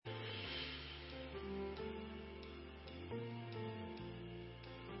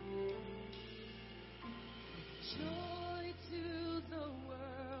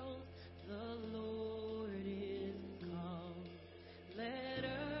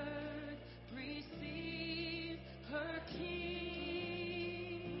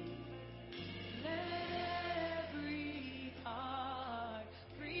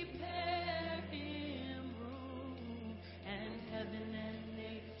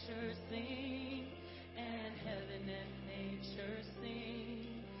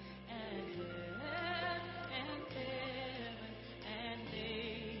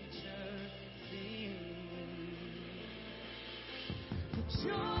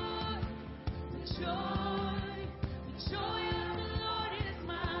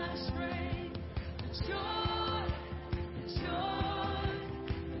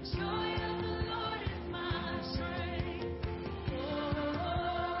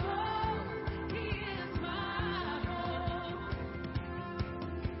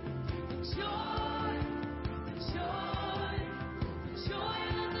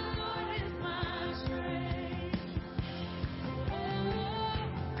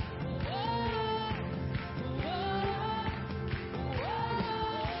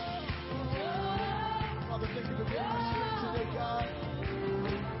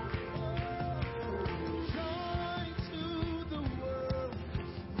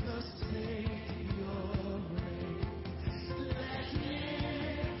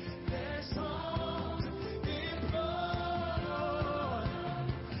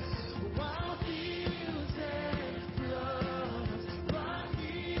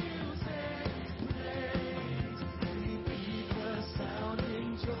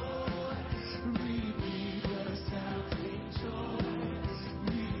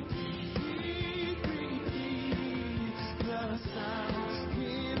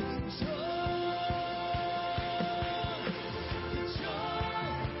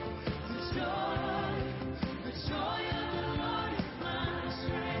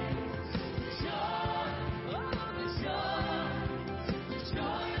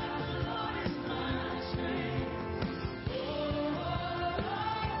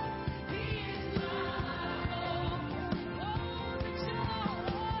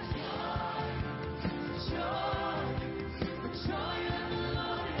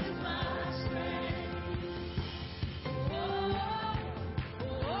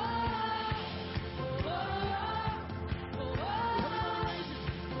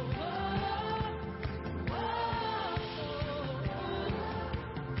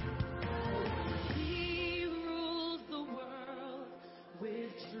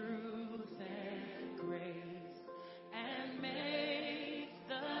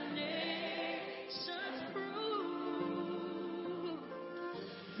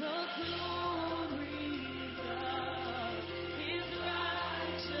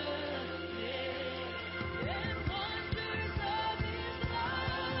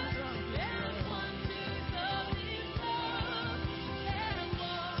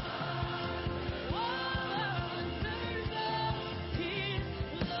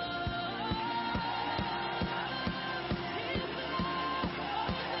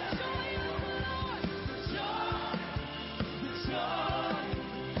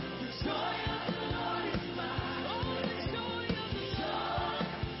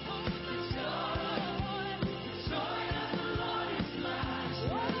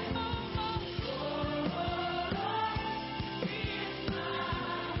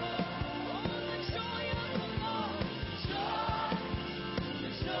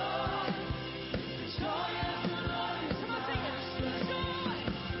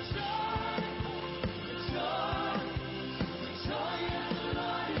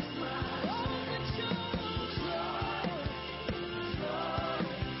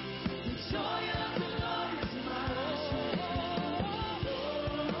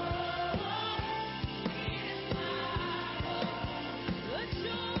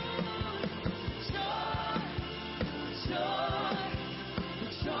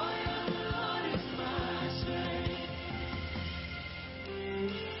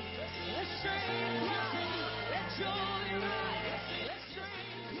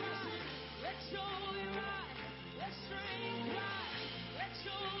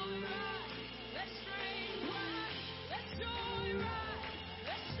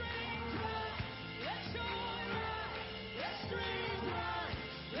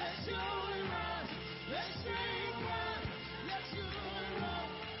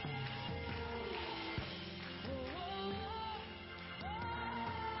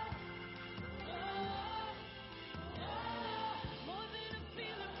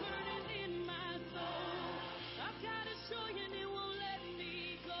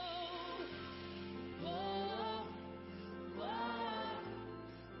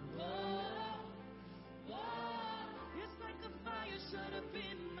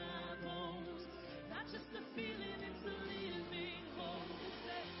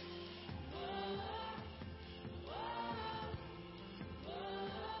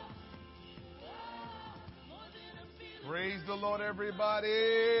Praise the Lord, everybody.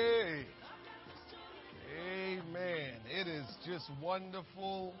 Amen. It is just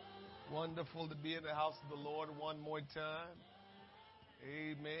wonderful, wonderful to be in the house of the Lord one more time.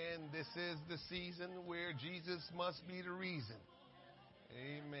 Amen. This is the season where Jesus must be the reason.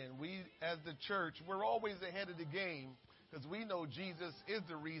 Amen. And we, as the church, we're always ahead of the game because we know Jesus is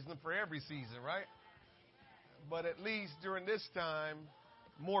the reason for every season, right? But at least during this time,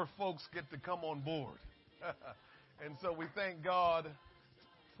 more folks get to come on board. And so we thank God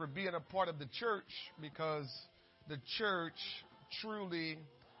for being a part of the church, because the church truly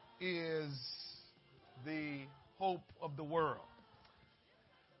is the hope of the world.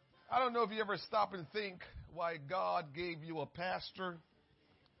 I don't know if you ever stop and think why God gave you a pastor,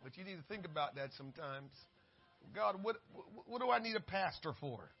 but you need to think about that sometimes. God, what do I need a pastor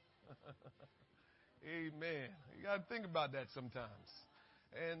for? Amen. You got to think about that sometimes.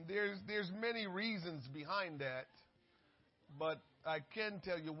 And there's many reasons behind that, but I can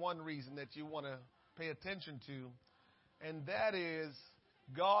tell you one reason that you want to pay attention to, and that is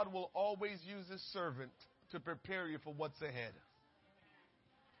God will always use His servant to prepare you for what's ahead.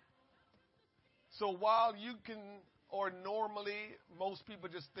 So while you can, or normally most people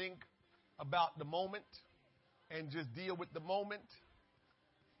just think about the moment and just deal with the moment,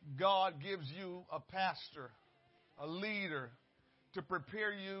 God gives you a pastor, a leader, to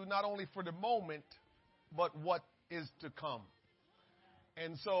prepare you not only for the moment, but what is to come.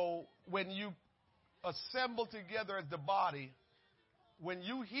 And so when you assemble together as the body, when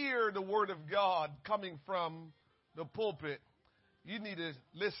you hear the word of God coming from the pulpit, you need to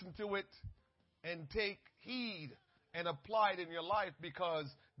listen to it and take heed and apply it in your life, because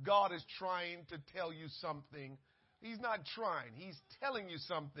God is trying to tell you something. He's not trying. He's telling you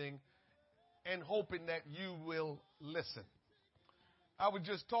something and hoping that you will listen. I was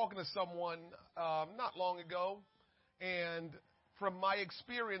just talking to someone not long ago, and from my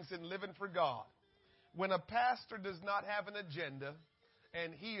experience in living for God, when a pastor does not have an agenda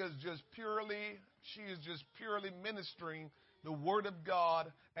and she is just purely ministering the word of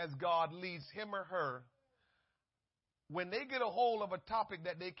God as God leads him or her, when they get a hold of a topic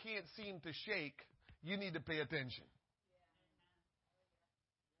that they can't seem to shake, you need to pay attention.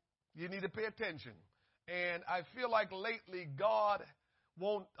 You need to pay attention. And I feel like lately God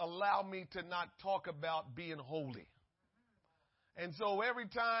won't allow me to not talk about being holy. And so every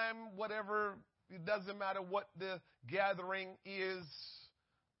time, whatever, it doesn't matter what the gathering is,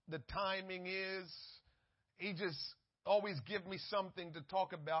 the timing is, He just always give me something to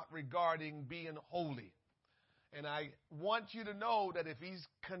talk about regarding being holy. And I want you to know that if He's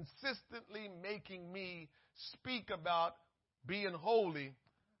consistently making me speak about being holy,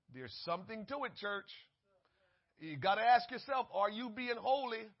 there's something to it, church. You got to ask yourself, are you being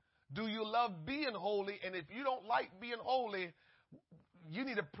holy? Do you love being holy? And if you don't like being holy, you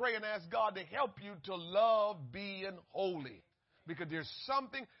need to pray and ask God to help you to love being holy. Because there's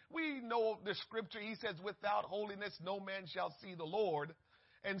something, we know the scripture, He says, without holiness, no man shall see the Lord.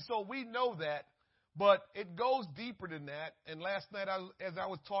 And so we know that, but it goes deeper than that. And last night, as I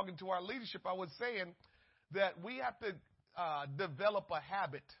was talking to our leadership, I was saying that we have to develop a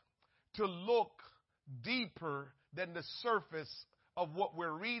habit to look deeper than the surface of what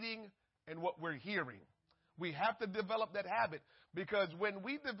we're reading and what we're hearing. We have to develop that habit, because when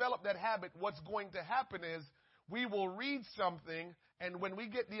we develop that habit, what's going to happen is we will read something, and when we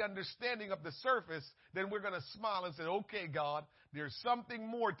get the understanding of the surface, then we're going to smile and say, okay, God, there's something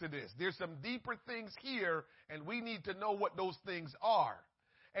more to this. There's some deeper things here, and we need to know what those things are.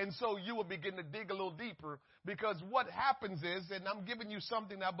 And so you will begin to dig a little deeper, because what happens is, and I'm giving you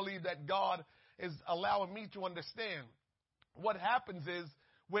something I believe that God is allowing me to understand. What happens is,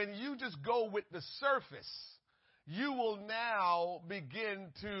 when you just go with the surface, you will now begin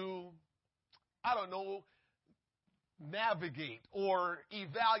to, navigate or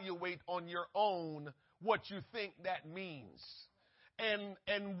evaluate on your own what you think that means.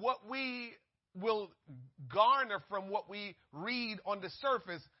 And what we will garner from what we read on the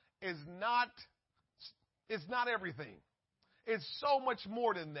surface is not everything. It's so much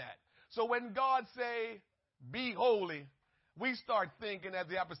more than that. So when God say, be holy, we start thinking as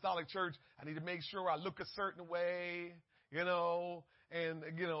the apostolic church, I need to make sure I look a certain way, and,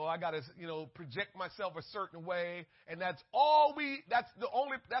 I got to, project myself a certain way. And that's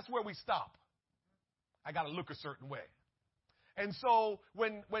where we stop. I got to look a certain way. And so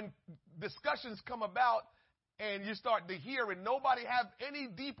when discussions come about and you start to hear and nobody have any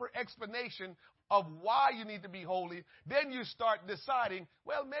deeper explanation of why you need to be holy, then you start deciding,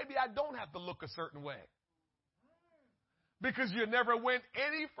 well, maybe I don't have to look a certain way. Because you never went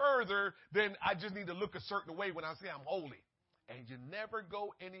any further than I just need to look a certain way when I say I'm holy. And you never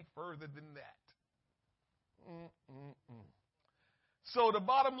go any further than that. So the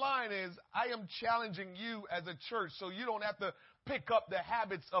bottom line is, I am challenging you as a church so you don't have to pick up the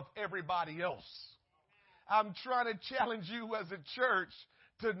habits of everybody else. I'm trying to challenge you as a church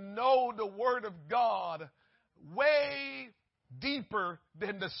to know the Word of God way deeper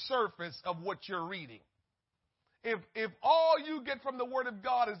than the surface of what you're reading. If all you get from the Word of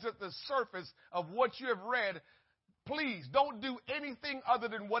God is just the surface of what you have read, please don't do anything other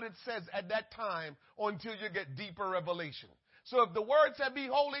than what it says at that time until you get deeper revelation. So if the Word said be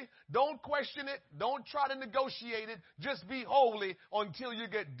holy, don't question it. Don't try to negotiate it. Just be holy until you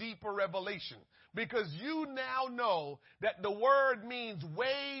get deeper revelation. Because you now know that the Word means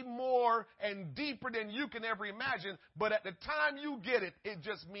way more and deeper than you can ever imagine. But at the time you get it, it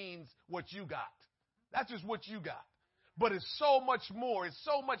just means what you got. That's just what you got. But it's so much more. It's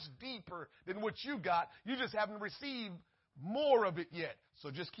so much deeper than what you got. You just haven't received more of it yet.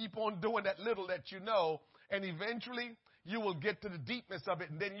 So just keep on doing that little that you know. And eventually you will get to the deepness of it.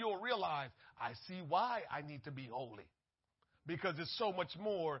 And then you'll realize, I see why I need to be holy. Because it's so much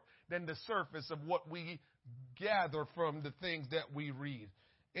more than the surface of what we gather from the things that we read.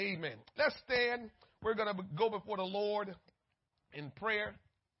 Amen. Let's stand. We're going to go before the Lord in prayer.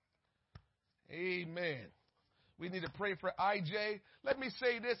 Amen. We need to pray for IJ. Let me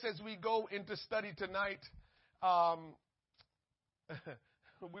say this as we go into study tonight.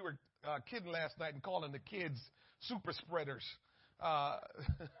 We were kidding last night and calling the kids super spreaders.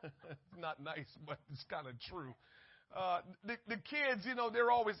 Not nice, but it's kind of true. The kids,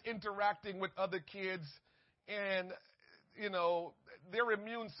 they're always interacting with other kids, and, their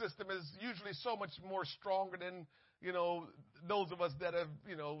immune system is usually so much more stronger than, those of us that have,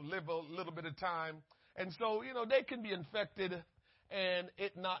 live a little bit of time. And so, they can be infected and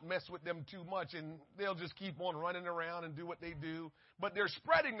it not mess with them too much, and they'll just keep on running around and do what they do. But they're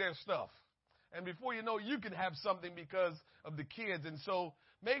spreading their stuff. And before you know, you can have something because of the kids. And so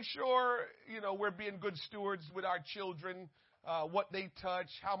make sure, we're being good stewards with our children, what they touch,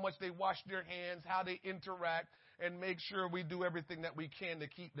 how much they wash their hands, how they interact, and make sure we do everything that we can to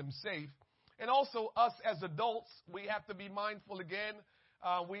keep them safe. And also us as adults, we have to be mindful again.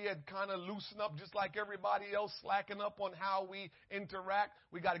 We had kind of loosened up just like everybody else, slacking up on how we interact.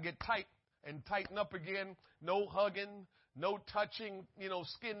 We got to get tight and tighten up again. No hugging, no touching,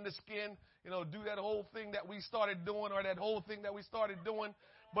 skin to skin. Do that whole thing that we started doing or that whole thing that we started doing.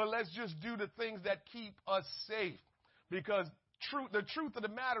 But let's just do the things that keep us safe. Because the truth of the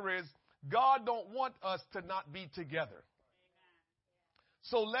matter is, God don't want us to not be together.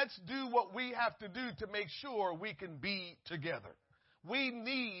 So let's do what we have to do to make sure we can be together. We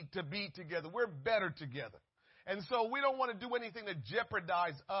need to be together. We're better together. And so we don't want to do anything to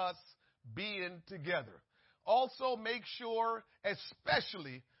jeopardize us being together. Also make sure,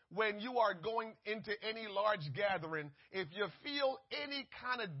 especially when you are going into any large gathering, if you feel any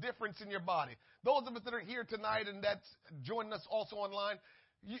kind of difference in your body, those of us that are here tonight and that's joining us also online,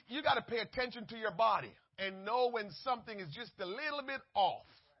 you got to pay attention to your body and know when something is just a little bit off.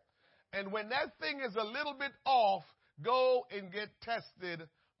 And when that thing is a little bit off, go and get tested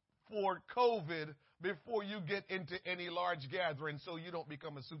for COVID before you get into any large gathering so you don't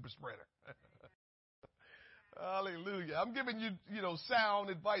become a super spreader. Hallelujah. I'm giving you,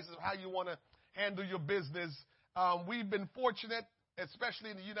 sound advice of how you want to handle your business. We've been fortunate, especially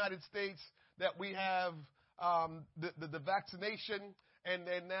in the United States, that we have the vaccination, and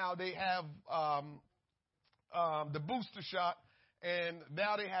then now they have the booster shot, and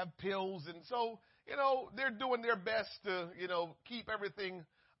now they have pills. And so, they're doing their best to, keep everything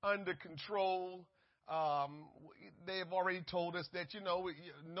under control. They've already told us that,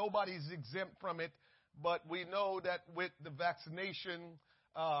 nobody's exempt from it. But we know that with the vaccination,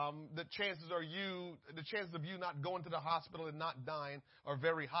 the chances of you not going to the hospital and not dying are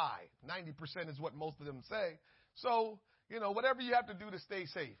very high. 90% is what most of them say. So, whatever you have to do to stay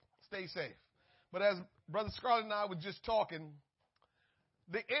safe, stay safe. But as Brother Scarlett and I were just talking,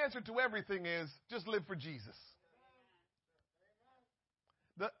 the answer to everything is just live for Jesus.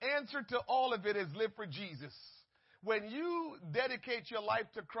 The answer to all of it is live for Jesus. When you dedicate your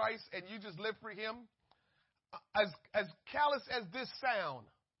life to Christ and you just live for Him, as callous as this sound,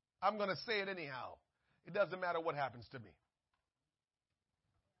 I'm going to say it anyhow. It doesn't matter what happens to me.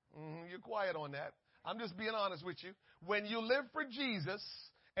 You're quiet on that. I'm just being honest with you. When you live for Jesus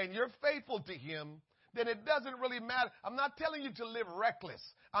and you're faithful to Him, then it doesn't really matter. I'm not telling you to live reckless.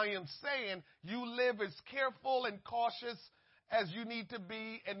 I am saying you live as careful and cautious as you need to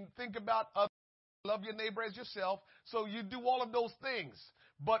be and think about others. Love your neighbor as yourself. So you do all of those things.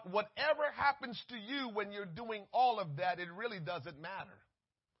 But whatever happens to you when you're doing all of that, it really doesn't matter.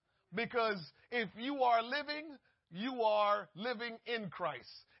 Because if you are living in Christ.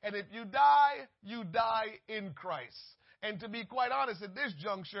 And if you die in Christ. And to be quite honest, at this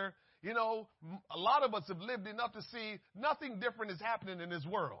juncture, You know, a lot of us have lived enough to see nothing different is happening in this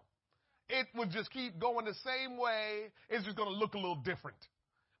world. It will just keep going the same way. It's just going to look a little different.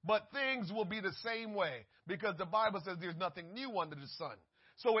 But things will be the same way because the Bible says there's nothing new under the sun.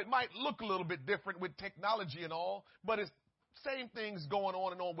 So it might look a little bit different with technology and all, but it's same things going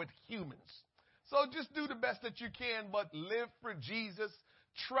on and on with humans. So just do the best that you can, but live for Jesus.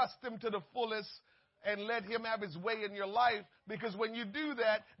 Trust him to the fullest and let him have his way in your life, because when you do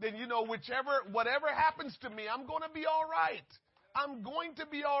that, then you know whatever happens to me, I'm going to be all right. I'm going to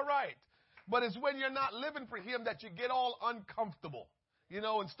be all right. But it's when you're not living for him that you get all uncomfortable, you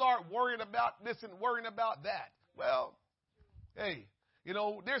know, and start worrying about this and worrying about that. Well, hey, you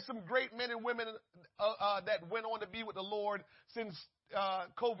know, there's some great men and women that went on to be with the Lord since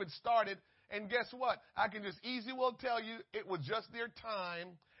COVID started. And guess what? I can just easily well tell you it was just their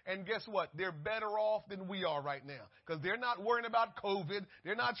time. And guess what? They're better off than we are right now, because they're not worrying about COVID.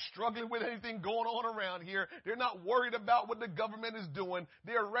 They're not struggling with anything going on around here. They're not worried about what the government is doing.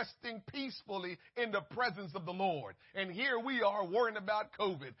 They're resting peacefully in the presence of the Lord. And here we are worrying about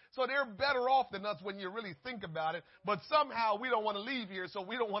COVID. So they're better off than us when you really think about it. But somehow we don't want to leave here, so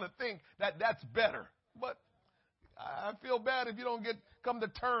we don't want to think that that's better. But I feel bad if you don't come to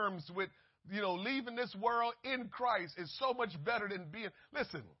terms with, you know, leaving this world in Christ is so much better than being.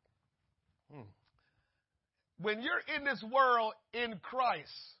 Listen, when you're in this world in Christ,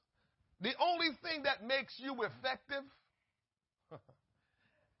 the only thing that makes you effective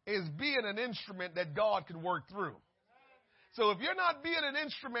is being an instrument that God can work through. So if you're not being an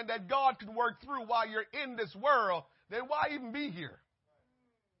instrument that God can work through while you're in this world, then why even be here?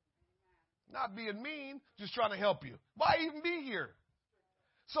 Not being mean, just trying to help you. Why even be here?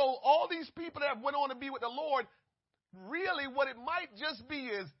 So all these people that went on to be with the Lord, really what it might just be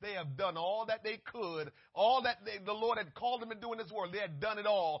is they have done all that they could, all that the Lord had called them to do in this world. They had done it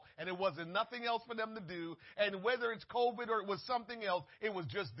all, and it wasn't nothing else for them to do. And whether it's COVID or it was something else, it was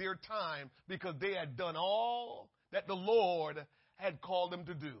just their time because they had done all that the Lord had called them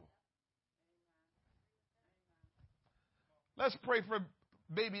to do. Let's pray for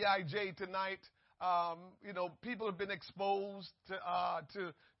baby IJ tonight. You know, people have been exposed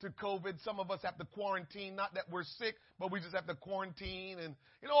to COVID. Some of us have to quarantine. Not that we're sick, but we just have to quarantine. And,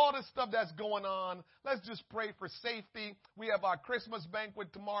 you know, all this stuff that's going on. Let's just pray for safety. We have our Christmas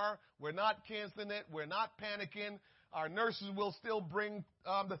banquet tomorrow. We're not canceling it. We're not panicking. Our nurses will still bring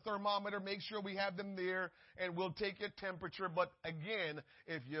the thermometer. Make sure we have them there, and we'll take your temperature. But, again,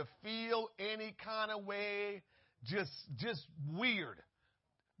 if you feel any kind of way, just weird,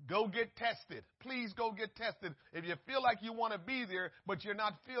 go get tested. Please go get tested. If you feel like you want to be there, but you're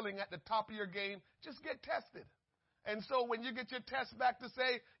not feeling at the top of your game, just get tested. And so when you get your test back to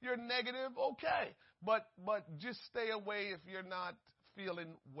say you're negative, okay. But just stay away if you're not feeling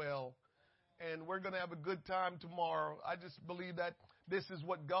well. And we're going to have a good time tomorrow. I just believe that this is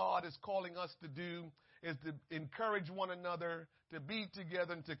what God is calling us to do, is to encourage one another, to be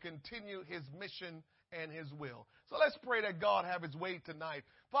together, and to continue his mission and his will. So let's pray that God have his way tonight.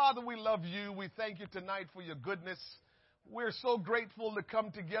 Father, we love you. We thank you tonight for your goodness. We're so grateful to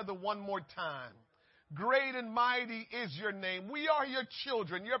come together one more time. Great and mighty is your name. We are your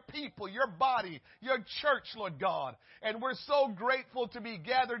children, your people, your body, your church, Lord God. And we're so grateful to be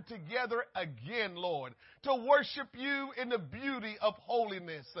gathered together again, Lord, to worship you in the beauty of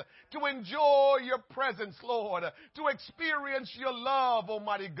holiness, to enjoy your presence, Lord, to experience your love,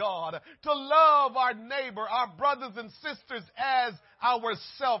 Almighty God, to love our neighbor, our brothers and sisters as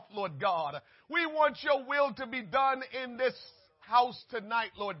ourselves, Lord God. We want your will to be done in this house tonight,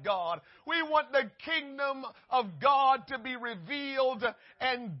 Lord God. We want the kingdom of God to be revealed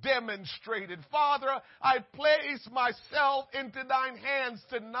and demonstrated. Father, I place myself into thine hands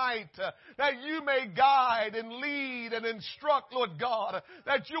tonight, that you may guide and lead and instruct, Lord God,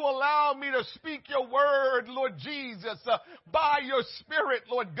 that you allow me to speak your word, Lord Jesus, by your Spirit,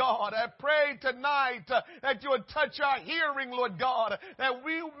 Lord God. I pray tonight that you would touch our hearing, Lord God, that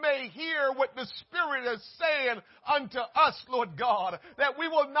we may hear what the Spirit is saying unto us, Lord God, that we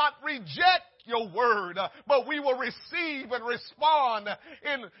will not reject your word, but we will receive and respond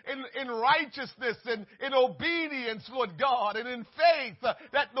in righteousness and in obedience, Lord God, and in faith,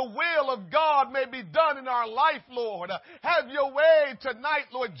 that the will of God may be done in our life, Lord. Have your way tonight,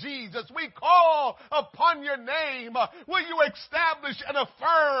 Lord Jesus. We call upon your name. Will you establish and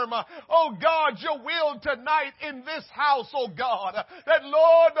affirm, oh God, your will tonight in this house, oh God, that,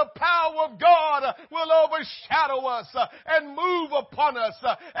 Lord, the power of God will overshadow us and move upon us,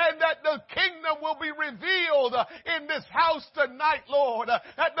 and that the kingdom kingdom will be revealed in this house tonight, Lord,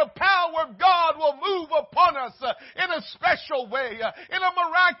 that the power of God will move upon us in a special way, in a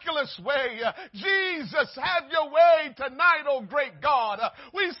miraculous way. Jesus, have your way tonight, oh great God.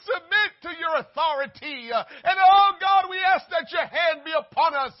 We submit to your authority. And oh God, we ask that your hand be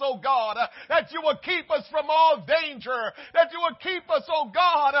upon us, oh God, that you will keep us from all danger, that you will keep us, oh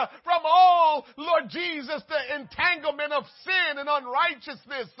God, from all, Lord Jesus, the entanglement of sin and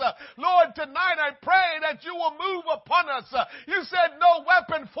unrighteousness. Lord, tonight I pray that you will move upon us. You said no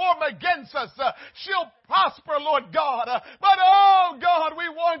weapon formed against us shall prosper, Lord God. But oh God, we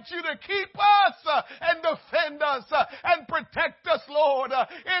want you to keep us and defend us and protect us, Lord,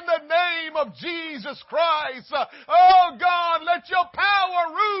 in the name of Jesus Christ. Oh God, let your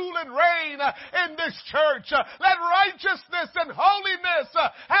power rule and reign in this church. Let righteousness and holiness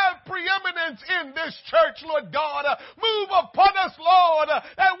have preeminence in this church, Lord God. Move upon us, Lord,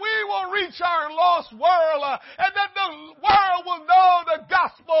 that we will reach our lost world and that the world will know the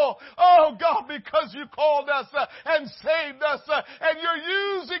gospel. Oh God, because you called us and saved us and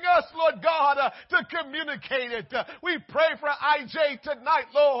you're using us, Lord God, to communicate it. We pray for IJ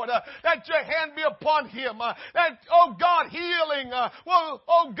tonight, Lord, that your hand be upon him, that, oh God, healing will,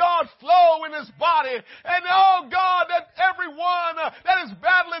 oh God, flow in his body, and oh God, that everyone that is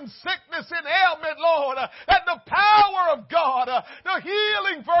battling sickness and ailment, Lord, that the power of God, the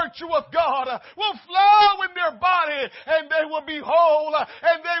healing virtue of God will flow in their body, and they will be whole,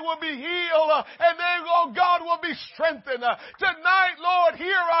 and they will be healed, and they, oh God, will be strengthened. Tonight, Lord,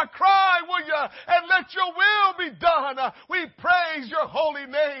 hear our cry, will you, and let your will be done. We praise your holy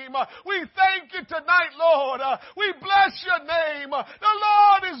name. We thank you tonight, Lord. We bless your name. The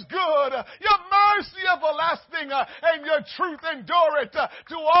Lord is good. Your mercy everlasting, and your truth endureth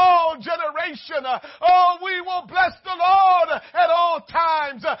to all generation. Oh, we will bless the Lord at all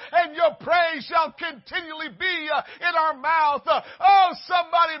times, and your praise shall continually be in our mouth. Oh,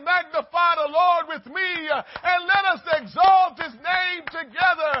 somebody magnify the Lord with me, and let us exalt his name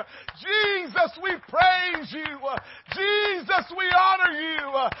together. Jesus, we praise you. Jesus, we honor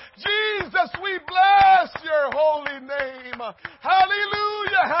you. Jesus, we bless your holy name.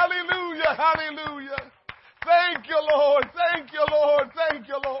 Hallelujah, hallelujah, hallelujah. Thank you, Lord. Thank you, Lord. Thank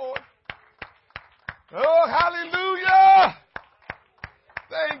you, Lord. Oh, hallelujah.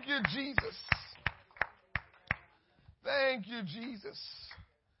 Thank you, Jesus. Thank you, Jesus.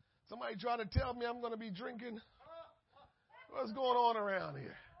 Somebody trying to tell me I'm going to be drinking? What's going on around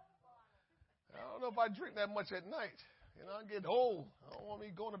here? I don't know if I drink that much at night. You know, I get old. I don't want me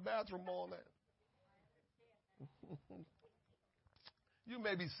going to the bathroom all night. You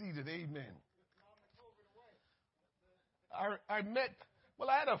may be seated. Amen. I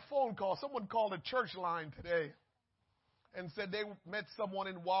had a phone call. Someone called a church line today and said they met someone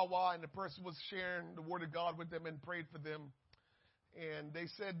in Wawa, and the person was sharing the word of God with them and prayed for them. And they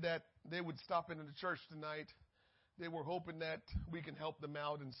said that they would stop into the church tonight. They were hoping that we can help them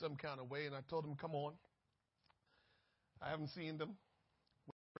out in some kind of way. And I told them, come on. I haven't seen them.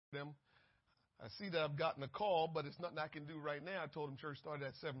 I see that I've gotten a call, but it's nothing I can do right now. I told them church started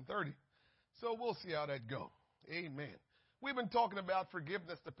at 7:30. So we'll see how that goes. Amen. We've been talking about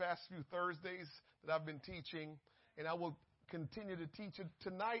forgiveness the past few Thursdays that I've been teaching, and I will continue to teach it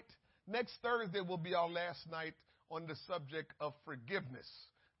tonight. Next Thursday will be our last night on the subject of forgiveness.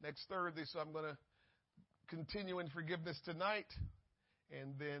 Next Thursday, so I'm going to continue in forgiveness tonight,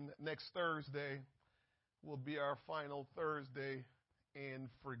 and then next Thursday will be our final Thursday in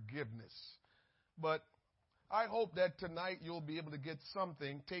forgiveness. But I hope that tonight you'll be able to get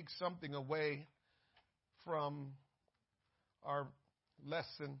something, take something away from our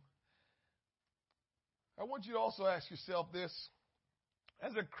lesson. I want you to also ask yourself this.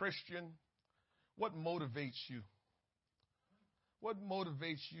 As a Christian, what motivates you? What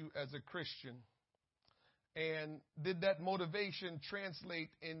motivates you as a Christian? And did that motivation translate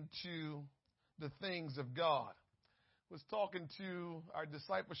into the things of God? I was talking to our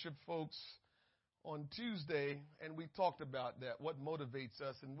discipleship folks on Tuesday, and we talked about that, what motivates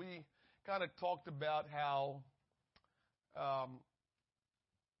us. And we kind of talked about how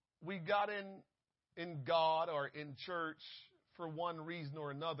we got in God or in church for one reason or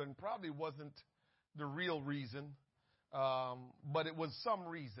another, and probably wasn't the real reason, but it was some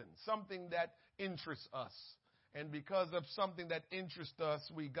reason, something that interests us. And because of something that interests us,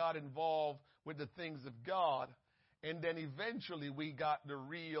 we got involved with the things of God, and then eventually we got the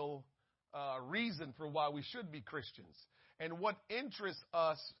real reason for why we should be Christians. And what interests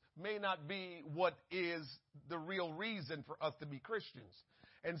us may not be what is the real reason for us to be Christians.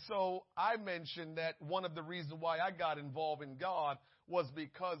 And so I mentioned that one of the reasons why I got involved in God was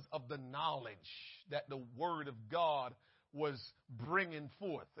because of the knowledge that the Word of God was bringing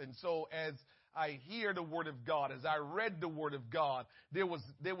forth. And so as I hear the Word of God, as I read the Word of God, there was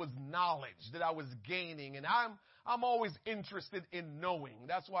knowledge that I was gaining. And I'm always interested in knowing.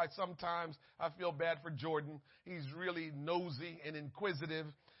 That's why sometimes I feel bad for Jordan. He's really nosy and inquisitive.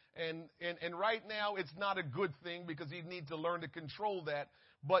 And right now it's not a good thing because he needs to learn to control that.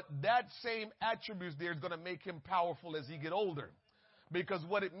 But that same attribute there is going to make him powerful as he get older. Because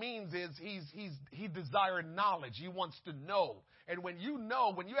what it means is he desires knowledge. He wants to know. And when you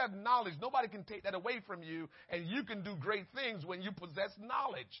know, when you have knowledge, nobody can take that away from you. And you can do great things when you possess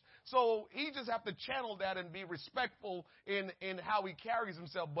knowledge. So he just have to channel that and be respectful in how he carries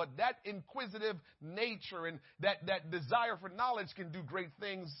himself. But that inquisitive nature and that desire for knowledge can do great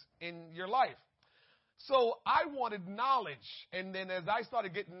things in your life. So I wanted knowledge. And then as I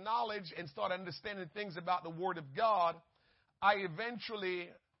started getting knowledge and started understanding things about the Word of God, I eventually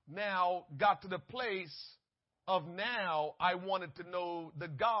now got to the place of now I wanted to know the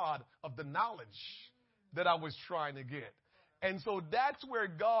God of the knowledge that I was trying to get. And so that's where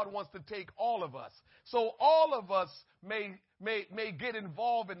God wants to take all of us. So all of us may get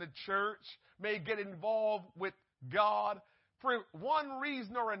involved in the church, may get involved with God for one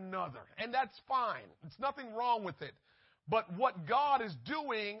reason or another. And that's fine. There's nothing wrong with it. But what God is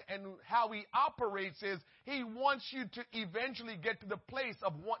doing and how he operates is he wants you to eventually get to the place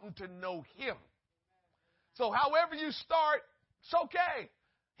of wanting to know him. So however you start, it's okay.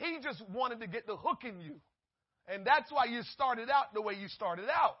 He just wanted to get the hook in you. And that's why you started out the way you started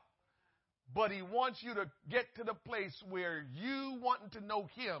out. But he wants you to get to the place where you wanting to know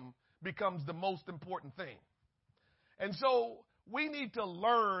him becomes the most important thing. And so we need to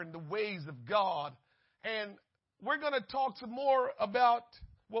learn the ways of God. And we're going to talk some more about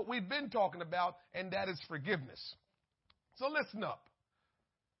what we've been talking about, and that is forgiveness. So listen up.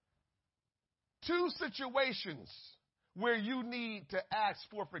 2 situations where you need to ask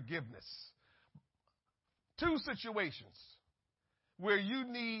for forgiveness. 2 situations where you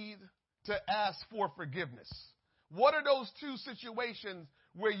need to ask for forgiveness. What are those 2 situations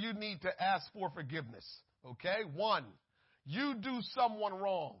where you need to ask for forgiveness? Okay, 1, you do someone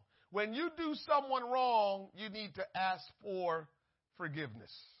wrong. When you do someone wrong, you need to ask for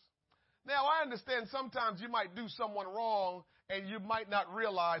forgiveness. Now, I understand sometimes you might do someone wrong and you might not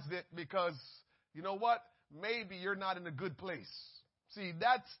realize it because, you know what? Maybe you're not in a good place. See,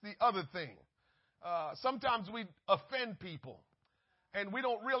 that's the other thing. Sometimes we offend people and we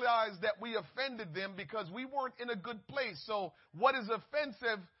don't realize that we offended them because we weren't in a good place. So what is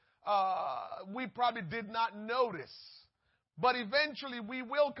offensive, we probably did not notice. But eventually we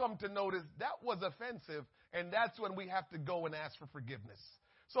will come to notice that was offensive, and that's when we have to go and ask for forgiveness.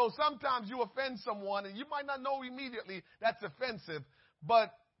 So sometimes you offend someone, and you might not know immediately that's offensive,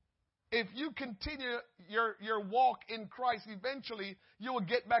 but if you continue your walk in Christ, eventually you will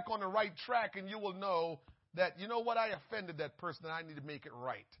get back on the right track, and you will know that, you know what, I offended that person, and I need to make it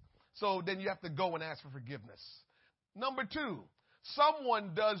right. So then you have to go and ask for forgiveness. Number 2,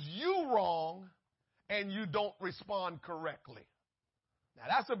 someone does you wrong, and you don't respond correctly. Now,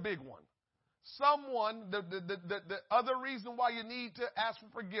 that's a big one. Someone, the other reason why you need to ask for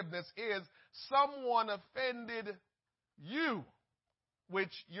forgiveness is someone offended you,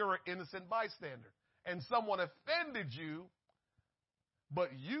 which you're an innocent bystander. And someone offended you, but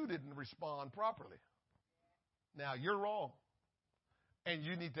you didn't respond properly. Now, you're wrong. And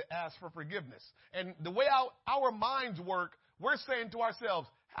you need to ask for forgiveness. And the way our minds work, we're saying to ourselves,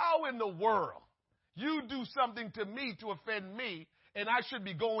 how in the world you do something to me to offend me, and I should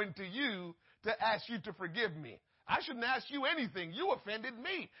be going to you to ask you to forgive me? I shouldn't ask you anything. You offended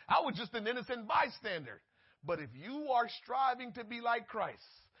me. I was just an innocent bystander. But if you are striving to be like Christ,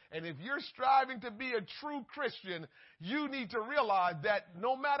 and if you're striving to be a true Christian, you need to realize that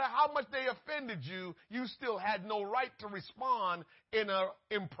no matter how much they offended you, you still had no right to respond in an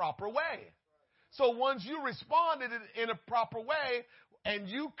improper way. So once you responded in a proper way, and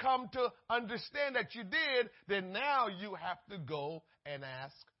you come to understand that you did, then now you have to go and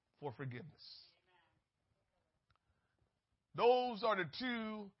ask for forgiveness. Those are the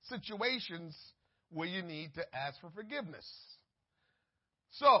 2 situations where you need to ask for forgiveness.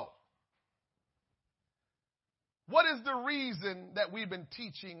 So, what is the reason that we've been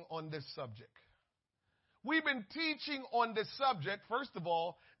teaching on this subject? We've been teaching on this subject. First of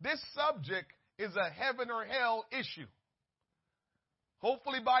all, this subject is a heaven or hell issue.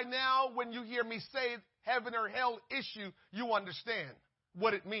 Hopefully by now, when you hear me say heaven or hell issue, you understand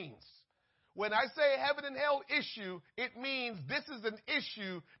what it means. When I say heaven and hell issue, it means this is an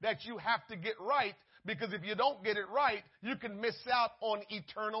issue that you have to get right, because if you don't get it right, you can miss out on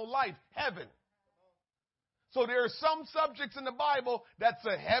eternal life, heaven. So there are some subjects in the Bible that's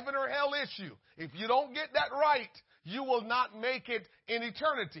a heaven or hell issue. If you don't get that right, you will not make it in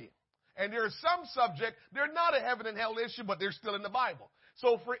eternity. And there are some subjects, they're not a heaven and hell issue, but they're still in the Bible.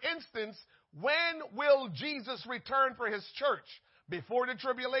 So for instance, when will Jesus return for his church? Before the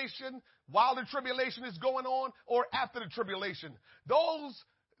tribulation, while the tribulation is going on, or after the tribulation?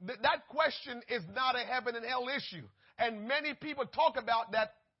 That question is not a heaven and hell issue. And many people talk about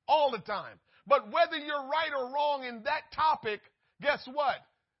that all the time. But whether you're right or wrong in that topic, guess what?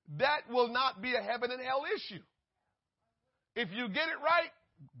 That will not be a heaven and hell issue. If you get it right,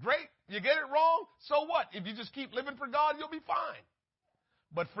 great. You get it wrong, so what? If you just keep living for God, you'll be fine.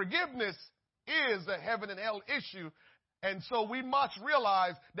 But forgiveness is a heaven and hell issue. And so we must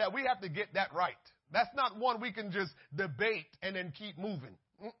realize that we have to get that right. That's not one we can just debate and then keep moving.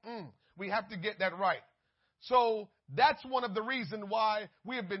 We have to get that right. So that's one of the reasons why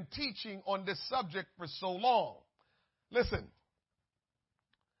we have been teaching on this subject for so long. Listen,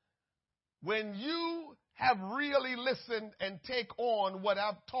 when you have really listened and take on what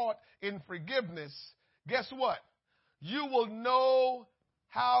I've taught in forgiveness, guess what? You will know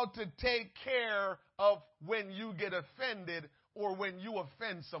how to take care of when you get offended or when you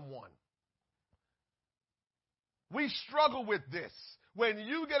offend someone. We struggle with this. When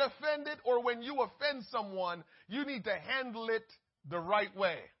you get offended or when you offend someone, you need to handle it the right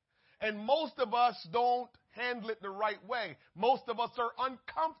way. And most of us don't handle it the right way. Most of us are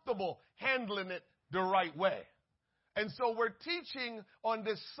uncomfortable handling it the right way. And so we're teaching on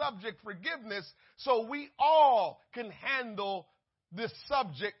this subject, forgiveness, so we all can handle this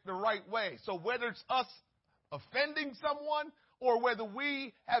subject the right way. So whether it's us offending someone or whether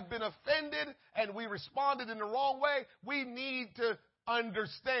we have been offended and we responded in the wrong way, we need to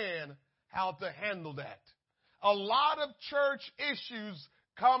understand how to handle that. A lot of church issues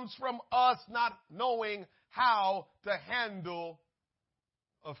comes from us not knowing how to handle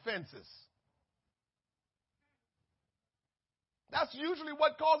offenses. That's usually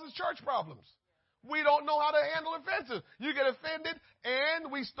what causes church problems. We don't know how to handle offenses. You get offended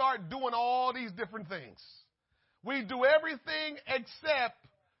and we start doing all these different things. We do everything except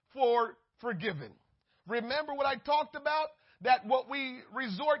for forgiving. Remember what I talked about? That what we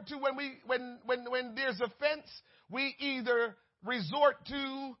resort to when there's offense, we either resort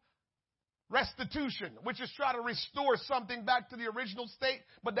to restitution, which is try to restore something back to the original state,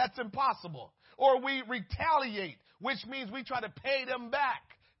 but that's impossible. Or we retaliate, which means we try to pay them back.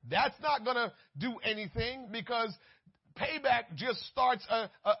 That's not going to do anything because payback just starts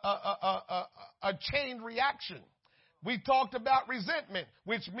a chain reaction. We talked about resentment,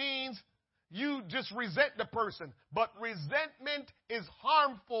 which means you just resent the person. But resentment is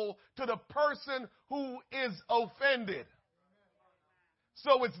harmful to the person who is offended.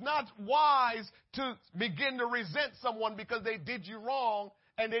 So it's not wise to begin to resent someone because they did you wrong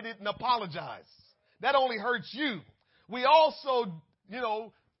and they didn't apologize. That only hurts you. We also,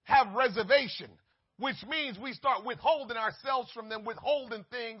 have reservation, which means we start withholding ourselves from them, withholding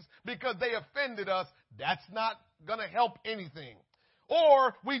things because they offended us. That's not going to help anything.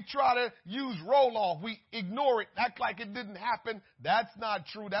 Or we try to use roll-off. We ignore it, act like it didn't happen. That's not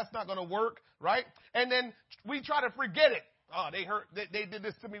true. That's not going to work, right? And then we try to forget it. Oh, they did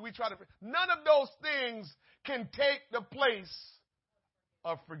this to me. None of those things can take the place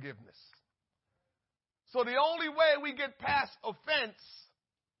of forgiveness. So the only way we get past offense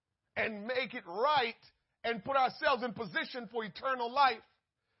and make it right and put ourselves in position for eternal life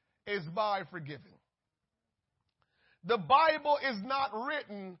is by forgiving. The Bible is not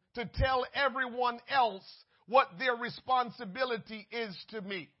written to tell everyone else what their responsibility is to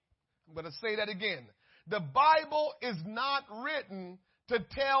me. I'm going to say that again. The Bible is not written to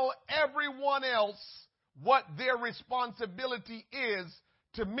tell everyone else what their responsibility is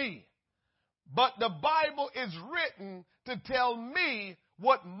to me. But the Bible is written to tell me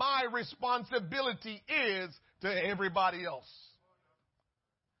what my responsibility is to everybody else.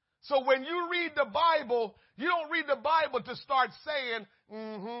 So when you read the Bible, you don't read the Bible to start saying,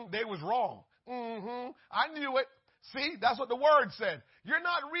 they was wrong. I knew it. See, that's what the word said. You're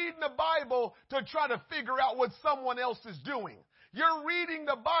not reading the Bible to try to figure out what someone else is doing. You're reading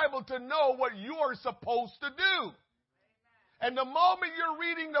the Bible to know what you're supposed to do. And the moment you're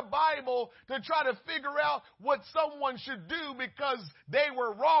reading the Bible to try to figure out what someone should do because they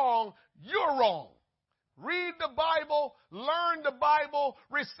were wrong, you're wrong. Read the Bible, learn the Bible,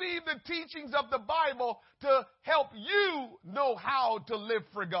 receive the teachings of the Bible to help you know how to live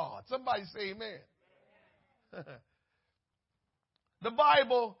for God. Somebody say amen. The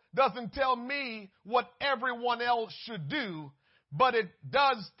Bible doesn't tell me what everyone else should do, but it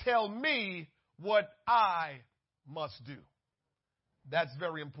does tell me what I must do. That's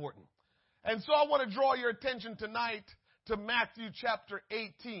very important. And so I want to draw your attention tonight to Matthew chapter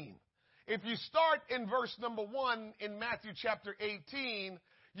 18. If you start in verse number 1 in Matthew chapter 18,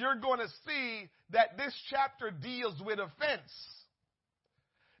 you're going to see that this chapter deals with offense.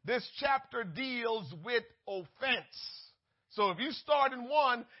 This chapter deals with offense. So if you start in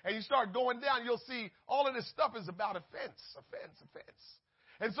 1 and you start going down, you'll see all of this stuff is about offense.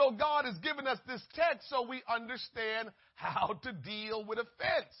 And so God has given us this text so we understand how to deal with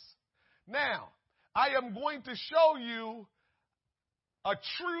offense. Now, I am going to show you a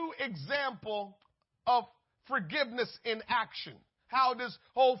true example of forgiveness in action. How this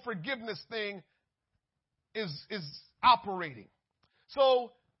whole forgiveness thing is operating.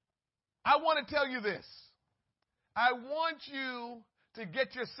 So, I want to tell you this. I want you to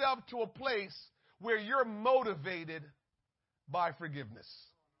get yourself to a place where you're motivated by forgiveness.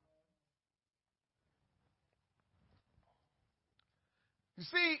 You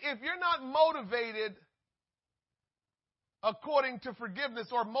see, if you're not motivated according to forgiveness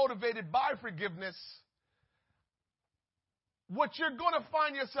or motivated by forgiveness, what you're going to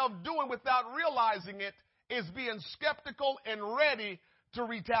find yourself doing without realizing it is being skeptical and ready to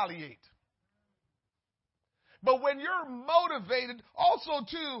retaliate. But when you're motivated, also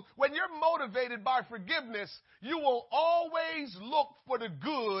too, when you're motivated by forgiveness, you will always look for the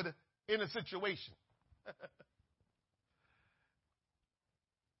good in a situation.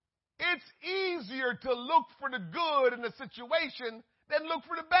 It's easier to look for the good in a situation than look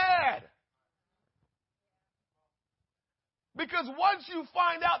for the bad. Because once you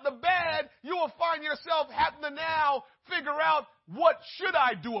find out the bad, you will find yourself having to now figure out, what should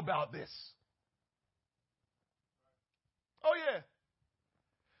I do about this? Oh, yeah.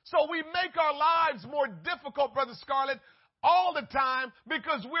 So we make our lives more difficult, Brother Scarlett, all the time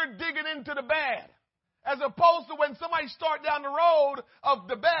because we're digging into the bad. As opposed to when somebody start down the road of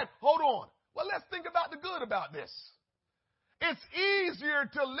the bad, hold on. Well, let's think about the good about this. It's easier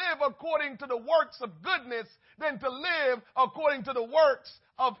to live according to the works of goodness than to live according to the works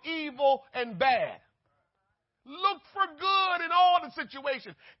of evil and bad. Look for good in all the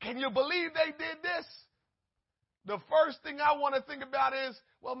situations. Can you believe they did this? The first thing I want to think about is,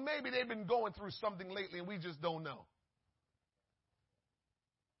 well, maybe they've been going through something lately and we just don't know.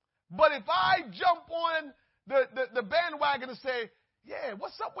 But if I jump on the bandwagon and say, yeah,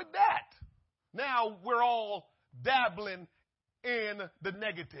 what's up with that? Now we're all dabbling in the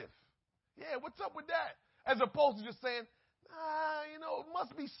negative. Yeah, what's up with that? As opposed to just saying, it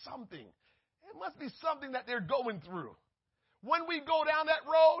must be something. It must be something that they're going through. When we go down that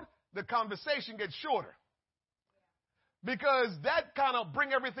road, the conversation gets shorter. Because that kind of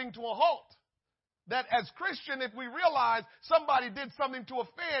bring everything to a halt. That as Christian, if we realize somebody did something to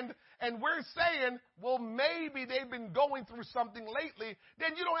offend and we're saying, well, maybe they've been going through something lately,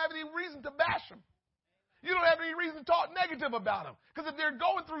 then you don't have any reason to bash them. You don't have any reason to talk negative about them. Because if they're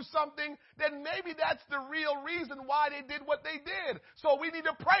going through something, then maybe that's the real reason why they did what they did. So we need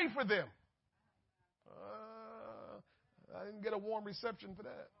to pray for them. I didn't get a warm reception for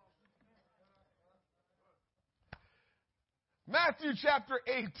that. Matthew chapter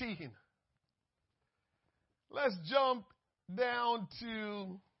 18. Let's jump down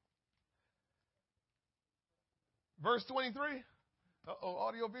to verse 23. Uh-oh,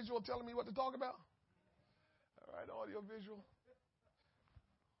 audio visual telling me what to talk about? All right, audio visual.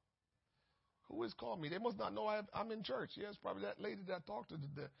 Who is calling me? They must not know I'm in church. Yes, probably that lady that I talked to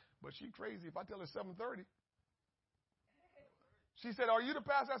today. But she's crazy if I tell her 7:30. She said, are you the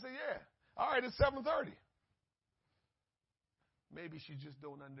pastor? I said, yeah. All right, it's 7:30. Maybe she just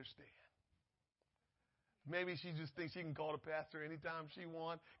don't understand. Maybe she just thinks she can call the pastor anytime she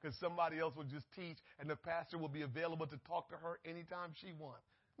wants because somebody else will just teach and the pastor will be available to talk to her anytime she wants.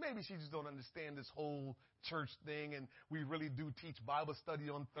 Maybe she just don't understand this whole church thing and we really do teach Bible study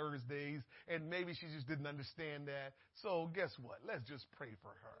on Thursdays and maybe she just didn't understand that. So guess what? Let's just pray for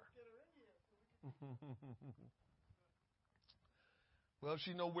her. Well,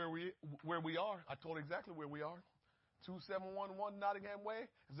 she know where we are. I told her exactly where we are. 2711 Nottingham Way.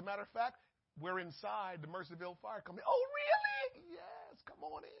 As a matter of fact, we're inside the Mercyville Fire Company. Oh, really? Yes, come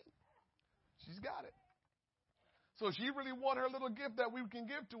on in. She's got it. So if she really want her little gift that we can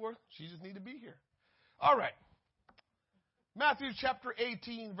give to her, she just need to be here. All right. Matthew chapter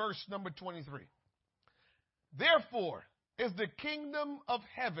 18, verse number 23. Therefore is the kingdom of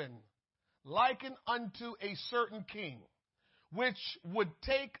heaven likened unto a certain king, which would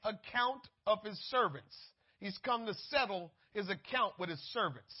take account of his servants. He's come to settle his account with his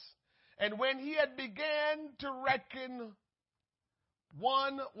servants. And when he had began to reckon,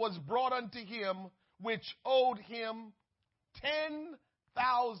 one was brought unto him which owed him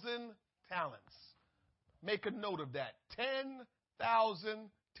 10,000 talents. Make a note of that. 10,000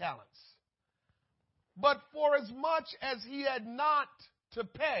 talents. But for as much as he had not to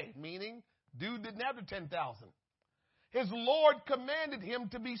pay, meaning dude didn't have the 10,000, his Lord commanded him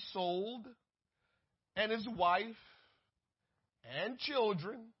to be sold, and his wife and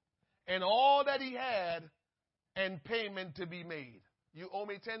children and all that he had, and payment to be made. You owe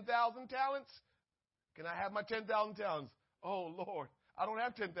me 10,000 talents? Can I have my 10,000 talents? Oh, Lord, I don't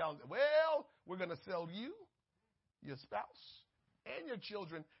have 10,000. Well, we're going to sell you, your spouse, and your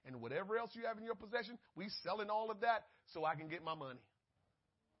children, and whatever else you have in your possession. We selling all of that so I can get my money.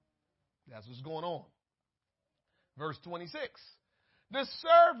 That's what's going on. Verse 26. The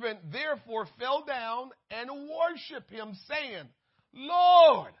servant therefore fell down and worshiped him, saying,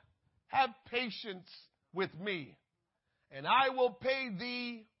 Lord, have patience with me, and I will pay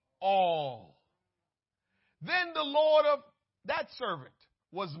thee all. Then the Lord of that servant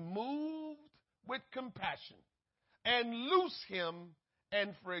was moved with compassion, and loosed him,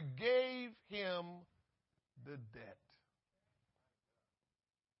 and forgave him the debt.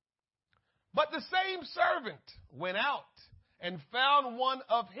 But the same servant went out and found one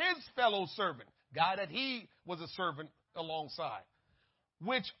of his fellow servant, guy that he was a servant alongside,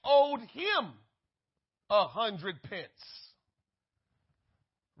 which owed him 100 pence.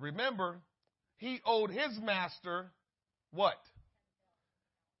 Remember, he owed his master what?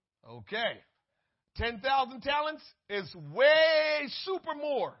 Okay. 10,000 talents is way super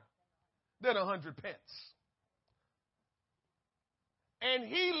more than 100 pence. And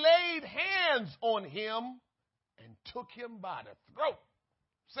he laid hands on him and took him by the throat,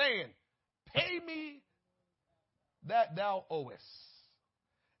 saying, Pay me that thou owest.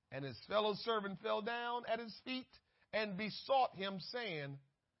 And his fellow servant fell down at his feet and besought him, saying,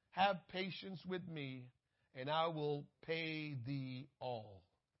 Have patience with me, and I will pay thee all.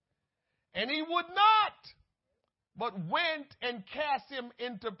 And he would not, but went and cast him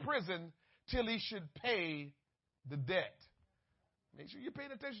into prison till he should pay the debt. Make sure you're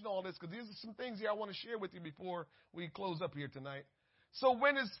paying attention to all this, because these are some things here I want to share with you before we close up here tonight. So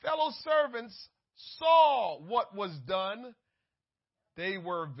when his fellow servants saw what was done, they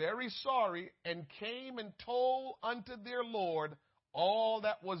were very sorry, and came and told unto their Lord all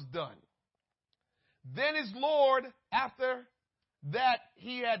that was done. Then his Lord, after that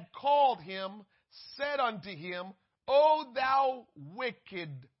he had called him, said unto him, O thou wicked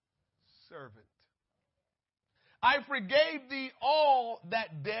servant, I forgave thee all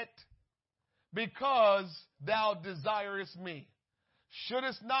that debt, because thou desirest me.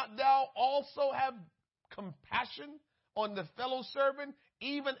 Shouldest not thou also have compassion on the fellow servant,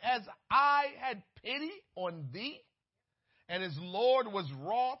 even as I had pity on thee? And his Lord was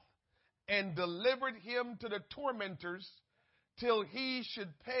wroth, and delivered him to the tormentors, till he should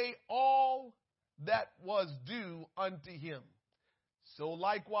pay all that was due unto him. So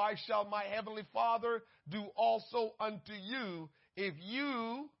likewise shall my heavenly Father do also unto you, if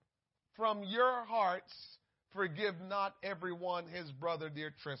you from your hearts forgive not everyone his brother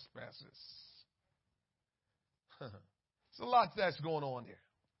their trespasses. It's a lot that's going on here.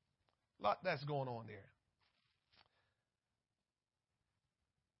 A lot that's going on there.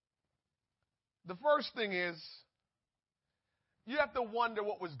 The first thing is, you have to wonder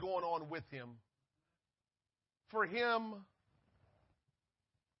what was going on with him for him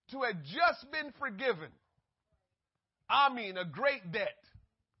to have just been forgiven. I mean, a great debt.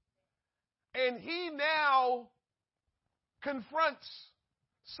 And he now confronts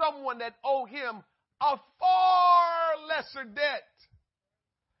someone that owed him a far lesser debt,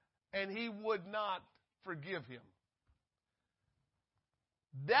 and he would not forgive him.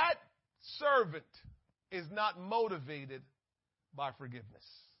 That servant is not motivated by forgiveness.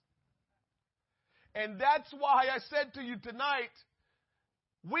 And that's why I said to you tonight,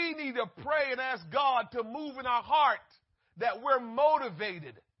 we need to pray and ask God to move in our heart that we're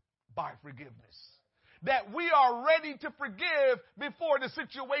motivated by forgiveness. That we are ready to forgive before the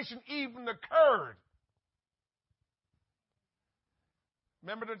situation even occurred.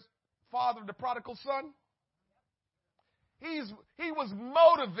 Remember the father of the prodigal son? He was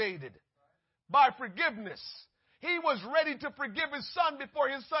motivated by forgiveness. He was ready to forgive his son before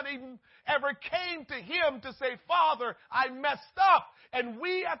his son even ever came to him to say, Father, I messed up. And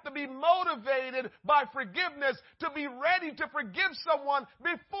we have to be motivated by forgiveness to be ready to forgive someone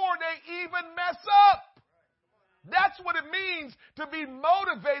before they even mess up. That's what it means to be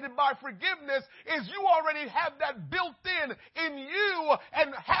motivated by forgiveness, is you already have that built in you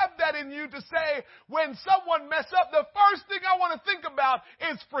and have that in you to say, when someone mess up, the first thing I want to think about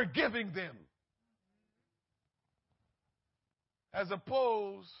is forgiving them. As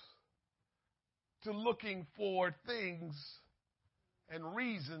opposed to looking for things and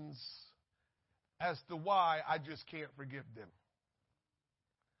reasons as to why I just can't forgive them.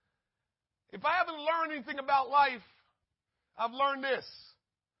 If I haven't learned anything about life, I've learned this.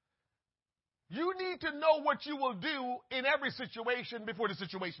 You need to know what you will do in every situation before the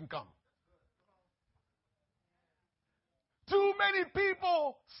situation comes. Too many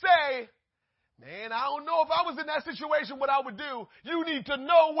people say, man, I don't know if I was in that situation what I would do. You need to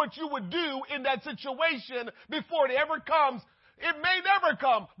know what you would do in that situation before it ever comes. It may never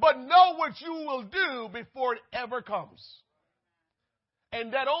come, but know what you will do before it ever comes.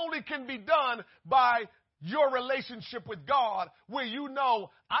 And that only can be done by your relationship with God, where you know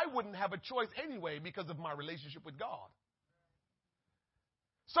I wouldn't have a choice anyway because of my relationship with God.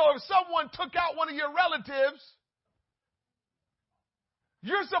 So if someone took out one of your relatives,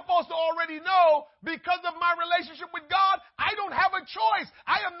 you're supposed to already know, because of my relationship with God, I don't have a choice.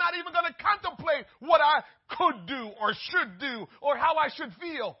 I am not even going to contemplate what I could do or should do or how I should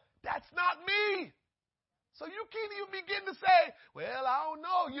feel. That's not me. So you can't even begin to say, well, I don't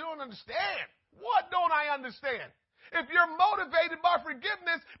know. You don't understand. What don't I understand? If you're motivated by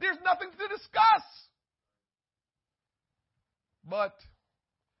forgiveness, there's nothing to discuss. But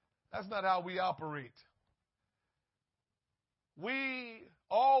that's not how we operate. We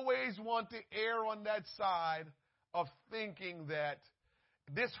always want to err on that side of thinking that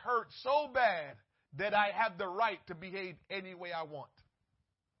this hurts so bad that I have the right to behave any way I want.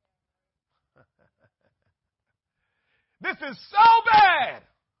 This is so bad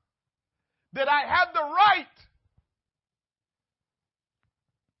that I have the right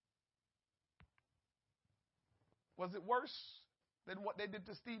Was it worse than what they did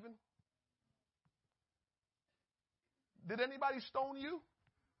to Stephen? Did anybody stone you?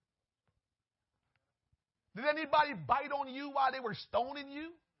 Did anybody bite on you while they were stoning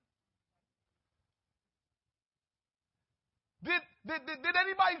you? Did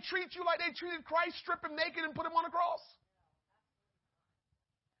anybody treat you like they treated Christ, strip him naked and put him on a cross?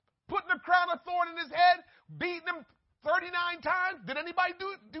 Putting a crown of thorn in his head, beating him 39 times. Did anybody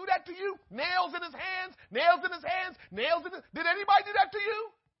do that to you? Nails in his hands, nails in his hands, nails in his... Did anybody do that to you?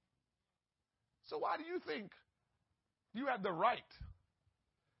 So why do you think you have the right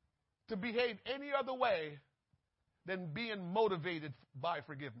to behave any other way than being motivated by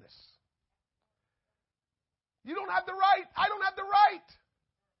forgiveness? You don't have the right. I don't have the right.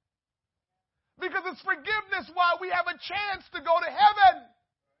 Because it's forgiveness why we have a chance to go to heaven.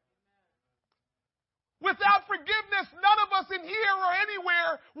 Without forgiveness, none of us in here or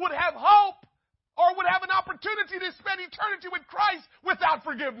anywhere would have hope or would have an opportunity to spend eternity with Christ without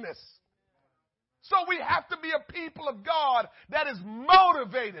forgiveness. So we have to be a people of God that is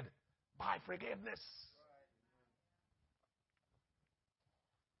motivated by forgiveness.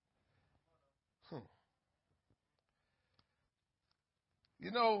 You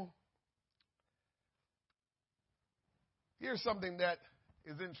know, here's something that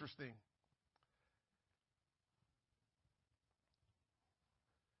is interesting.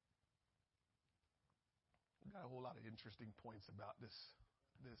 We've got a whole lot of interesting points about this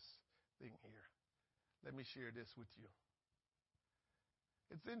thing here. Let me share this with you.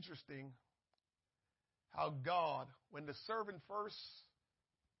 It's interesting how God, when the servant first,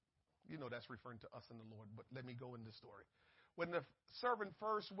 you know that's referring to us and the Lord, but let me go in the story. When the servant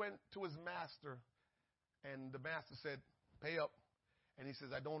first went to his master, and the master said, pay up, and he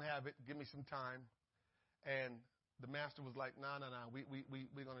says, I don't have it, give me some time. And the master was like, no,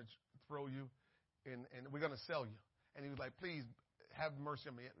 we're going to throw you, and we're going to sell you. And he was like, please have mercy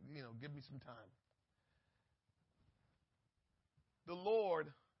on me, give me some time. The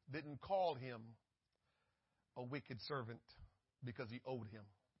Lord didn't call him a wicked servant because he owed him.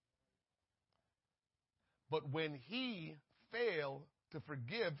 But when he failed to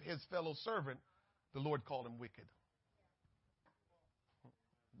forgive his fellow servant, the Lord called him wicked.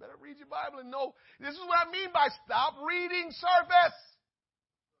 Better read your Bible and know this is what I mean by stop reading service.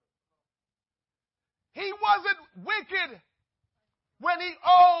 He wasn't wicked when he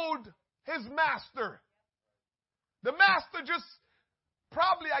owed his master. The master just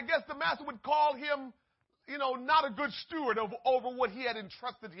probably, I guess the master would call him, not a good steward over what he had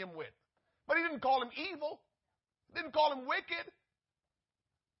entrusted him with. But he didn't call him evil. Didn't call him wicked.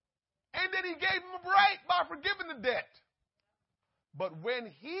 And then he gave him a break by forgiving the debt. But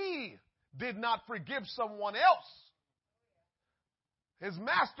when he did not forgive someone else, his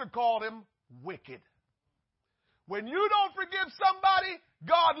master called him wicked. When you don't forgive somebody,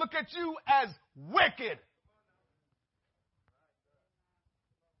 God look at you as wicked.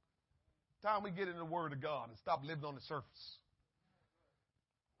 Time we get in the Word of God and stop living on the surface.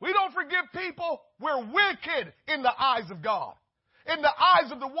 We don't forgive people, we're wicked in the eyes of God. In the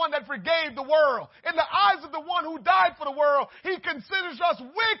eyes of the one that forgave the world. In the eyes of the one who died for the world. He considers us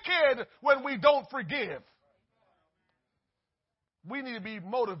wicked when we don't forgive. We need to be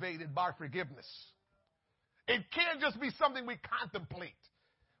motivated by forgiveness. It can't just be something we contemplate.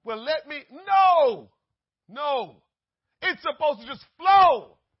 Well, No. It's supposed to just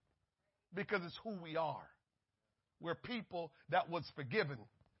flow. Because it's who we are. We're people that was forgiven.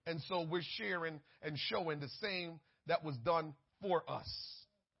 And so we're sharing and showing the same that was done for us.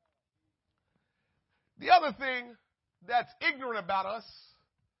 The other thing that's ignorant about us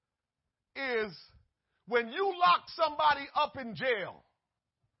is when you lock somebody up in jail,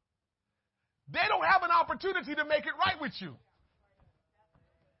 they don't have an opportunity to make it right with you.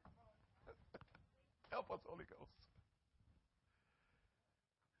 Help us, Holy Ghost.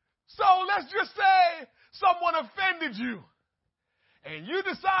 So let's just say someone offended you and you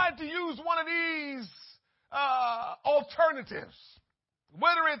decide to use one of these alternatives,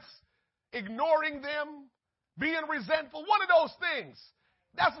 whether it's ignoring them, being resentful, one of those things.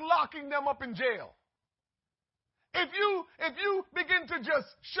 That's locking them up in jail. If you begin to just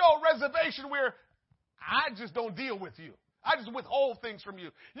show reservation where I just don't deal with you, I just withhold things from you,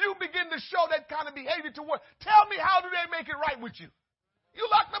 you begin to show that kind of behavior toward, tell me how do they make it right with you? You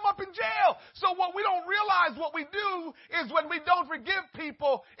lock them up in jail. So what we don't realize what we do is when we don't forgive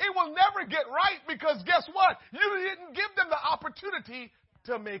people, it will never get right because guess what? You didn't give them the opportunity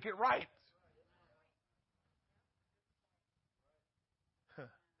to make it right.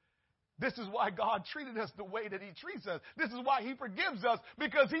 This is why God treated us the way that he treats us. This is why he forgives us,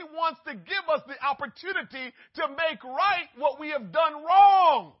 because he wants to give us the opportunity to make right what we have done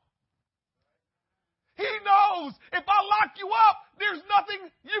wrong. He knows if I lock you up, there's nothing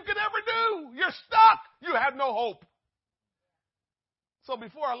you can ever do. You're stuck. You have no hope. So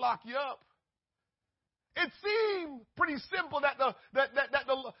before I lock you up, it seemed pretty simple that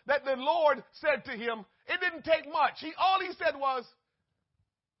the Lord said to him. It didn't take much. All he said was,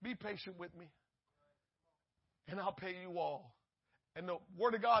 be patient with me, and I'll pay you all. And the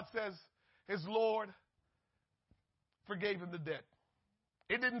Word of God says his Lord forgave him the debt.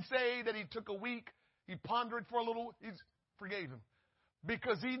 It didn't say that he took a week. He pondered for a little. He forgave him.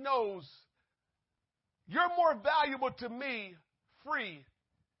 Because he knows you're more valuable to me free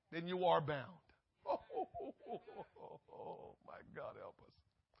than you are bound. Oh, my God, help us.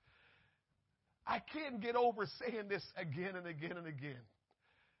 I can't get over saying this again and again and again.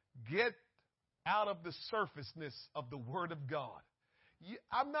 Get out of the surfaceness of the Word of God.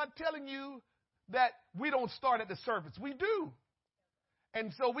 I'm not telling you that we don't start at the surface. We do.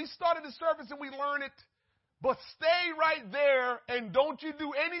 And so we start at the surface and we learn it. But stay right there and don't you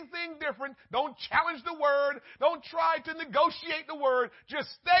do anything different. Don't challenge the Word. Don't try to negotiate the Word. Just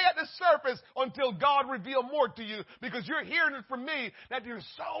stay at the surface until God reveals more to you, because you're hearing it from me that there's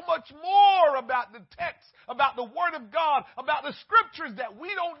so much more about the text, about the Word of God, about the Scriptures that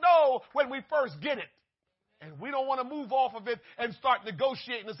we don't know when we first get it. And we don't want to move off of it and start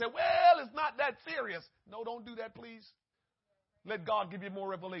negotiating and say, well, it's not that serious. No, don't do that, please. Let God give you more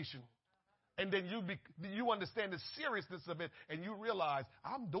revelation. And then you understand the seriousness of it, and you realize,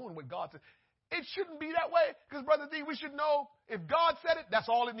 I'm doing what God said. It shouldn't be that way, because, Brother D, we should know if God said it, that's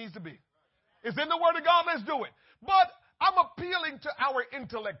all it needs to be. It's in the Word of God, let's do it. But I'm appealing to our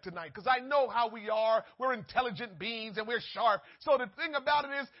intellect tonight, because I know how we are. We're intelligent beings, and we're sharp. So the thing about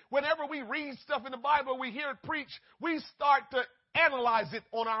it is, whenever we read stuff in the Bible, we hear it preached, we start to analyze it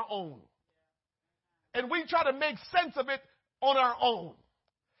on our own. And we try to make sense of it on our own.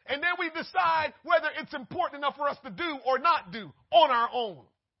 And then we decide whether it's important enough for us to do or not do on our own.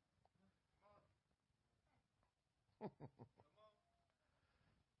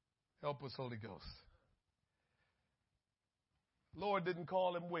 Help us, Holy Ghost. Lord didn't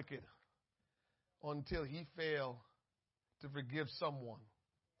call him wicked until he failed to forgive someone.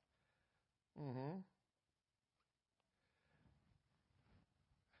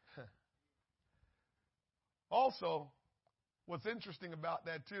 Also, what's interesting about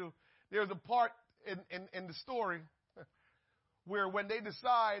that, too, there's a part in the story where when they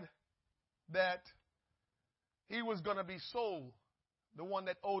decide that he was going to be sold. The one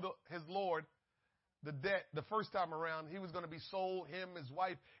that owed his Lord the debt the first time around, he was going to be sold, him, his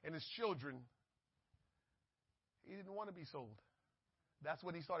wife, and his children. He didn't want to be sold. That's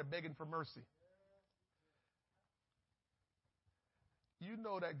when he started begging for mercy. You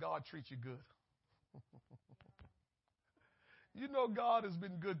know that God treats you good. You know God has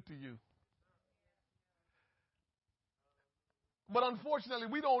been good to you. But unfortunately,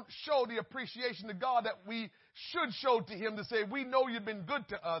 we don't show the appreciation to God that we should show to him to say, we know you've been good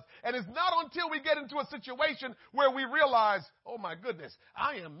to us. And it's not until we get into a situation where we realize, oh my goodness,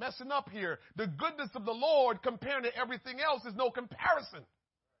 I am messing up here. The goodness of the Lord compared to everything else is no comparison.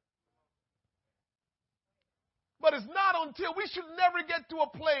 But it's not until we should never get to a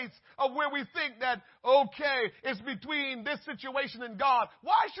place of where we think that, okay, it's between this situation and God.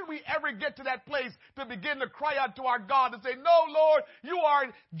 Why should we ever get to that place to begin to cry out to our God and say, no, Lord, you are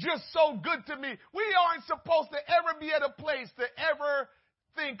just so good to me. We aren't supposed to ever be at a place to ever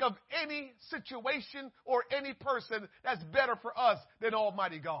think of any situation or any person that's better for us than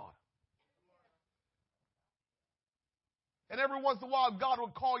Almighty God. And every once in a while, God will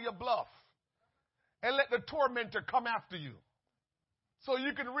call your bluff and let the tormentor come after you so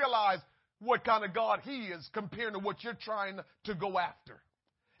you can realize what kind of God he is compared to what you're trying to go after.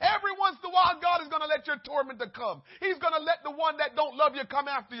 Every once in a while, God is going to let your tormentor come. He's going to let the one that don't love you come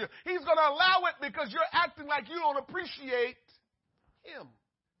after you. He's going to allow it because you're acting like you don't appreciate him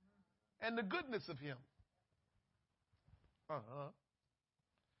and the goodness of him.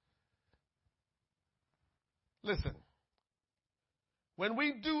 Listen. When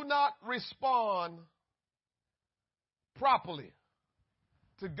we do not respond properly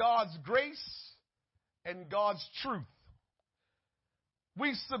to God's grace and God's truth,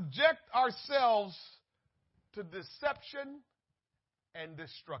 we subject ourselves to deception and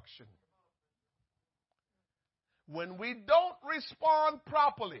destruction. When we don't respond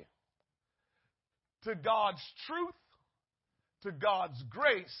properly to God's truth, to God's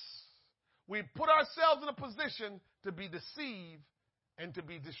grace, we put ourselves in a position to be deceived and to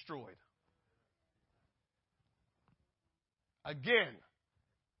be destroyed. Again,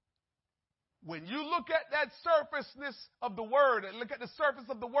 when you look at that surfaceness of the word and look at the surface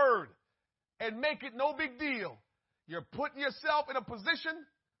of the word and make it no big deal, you're putting yourself in a position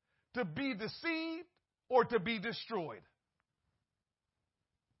to be deceived or to be destroyed.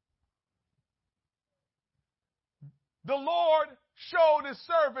 The Lord showed his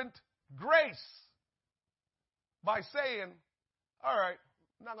servant grace by saying, all right,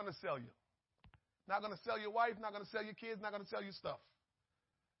 I'm not going to sell you. Not going to sell your wife, not going to sell your kids, not going to sell your stuff.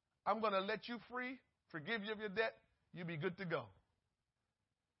 I'm going to let you free, forgive you of your debt, you be good to go.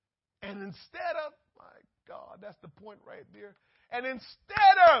 And instead of, my God, that's the point right there. And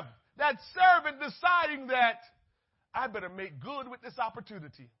instead of that servant deciding that I better make good with this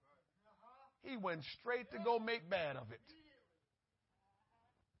opportunity, he went straight to go make bad of it.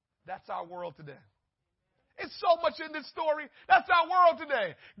 That's our world today. It's so much in this story. That's our world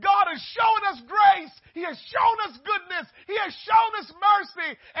today. God has shown us grace. He has shown us goodness. He has shown us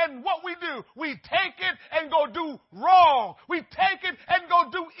mercy. And what we do, we take it and go do wrong. We take it and go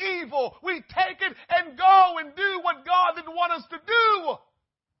do evil. We take it and go and do what God didn't want us to do.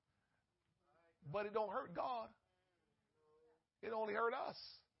 But it don't hurt God. It only hurt us.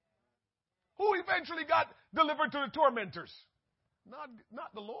 Who eventually got delivered to the tormentors?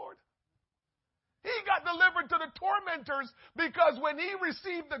 Not the Lord. He got delivered to the tormentors because when he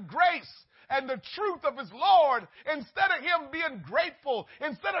received the grace and the truth of his Lord, instead of him being grateful,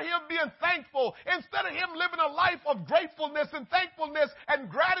 instead of him being thankful, instead of him living a life of gratefulness and thankfulness and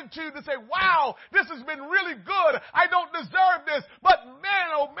gratitude to say, wow, this has been really good. I don't deserve this, but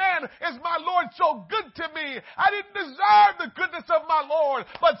man, oh man, is my Lord so good to me. I didn't deserve the goodness of my Lord,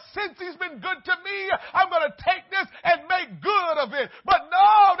 but since he's been good to me, I'm going to take this and make good of it. But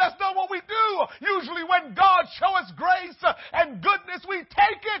no, that's not what we do. Usually when God shows us grace and goodness, we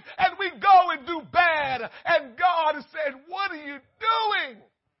take it and we go and do bad. And God is saying, what are you doing?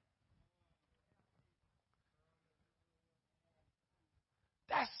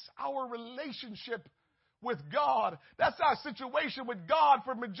 That's our relationship with God. That's our situation with God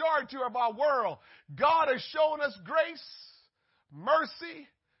for the majority of our world. God has shown us grace, mercy,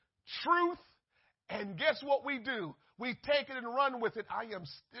 truth, and guess what we do? We take it and run with it. I am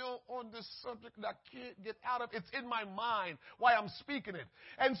still on this subject that I can't get out of. It's in my mind why I'm speaking it.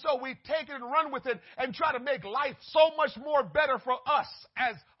 And so we take it and run with it and try to make life so much more better for us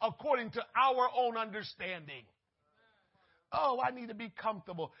as according to our own understanding. Oh, I need to be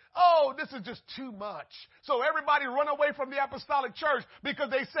comfortable. Oh, this is just too much. So everybody run away from the apostolic church because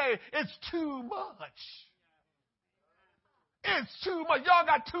they say it's too much. It's too much. Y'all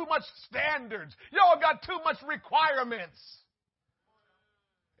got too much standards. Y'all got too much requirements.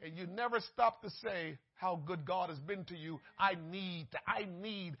 And you never stop to say how good God has been to you. I need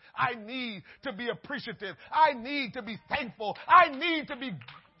to be appreciative. I need to be thankful. I need to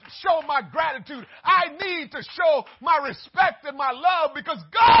show my gratitude. I need to show my respect and my love because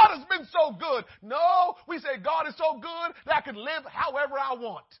God has been so good. No, we say God is so good that I can live however I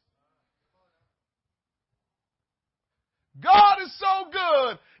want. God is so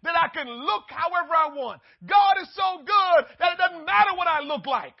good that I can look however I want. God is so good that it doesn't matter what I look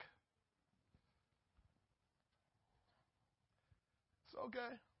like. It's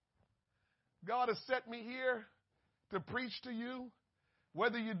okay. God has set me here to preach to you,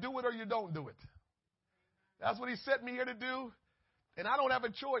 whether you do it or you don't do it. That's what He set me here to do, and I don't have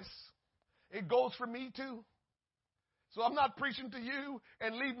a choice. It goes for me too. So I'm not preaching to you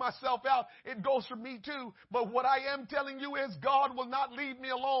and leave myself out. It goes for me too. But what I am telling you is God will not leave me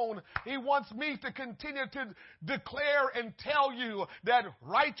alone. He wants me to continue to declare and tell you that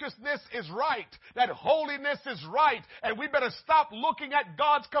righteousness is right, that holiness is right, and we better stop looking at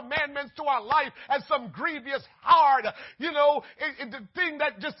God's commandments to our life as some grievous, hard, the thing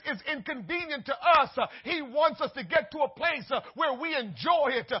that just is inconvenient to us. He wants us to get to a place where we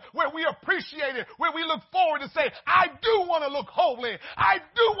enjoy it, where we appreciate it, where we look forward to say, I do want to look holy. I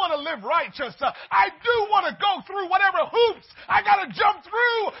do want to live righteous. I do want to go through whatever hoops I got to jump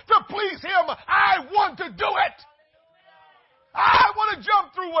through to please Him. I want to do it. I want to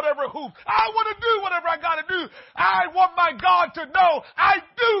jump through whatever hoops. I want to do whatever I got to do. I want my God to know I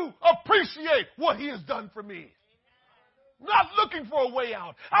do appreciate what He has done for me. Not looking for a way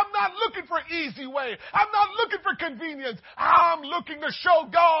out. I'm not looking for an easy way. I'm not looking for convenience. I'm looking to show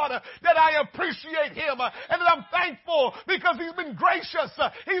God that I appreciate Him and that I'm thankful because He's been gracious.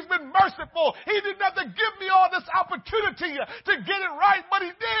 He's been merciful. He didn't have to give me all this opportunity to get it right, but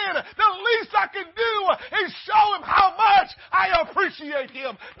He did. The least I can do is show Him how much I appreciate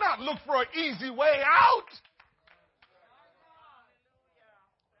Him. Not look for an easy way out.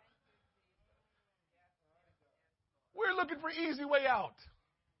 We're looking for easy way out.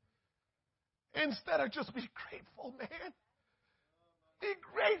 Instead of just be grateful, man. Be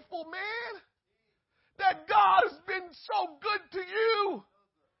grateful, man, that God has been so good to you.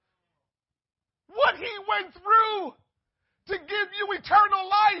 What He went through to give you eternal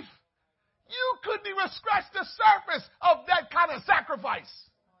life. You couldn't even scratch the surface of that kind of sacrifice.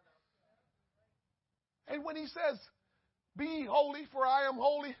 And when He says, be holy for I am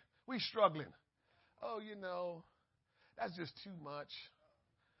holy, we're struggling. Oh, that's just too much.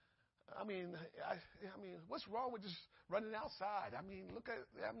 I mean, what's wrong with just running outside? Nothing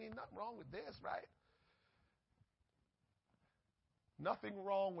wrong with this, right? Nothing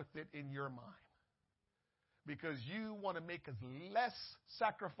wrong with it in your mind. Because you want to make as less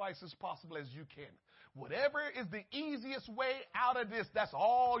sacrifice as possible as you can. Whatever is the easiest way out of this, that's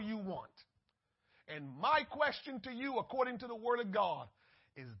all you want. And my question to you, according to the Word of God,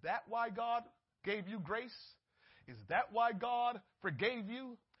 is that why God gave you grace? Is that why God forgave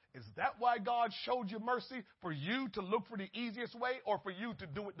you? Is that why God showed you mercy? For you to look for the easiest way or for you to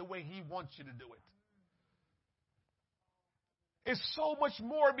do it the way He wants you to do it? It's so much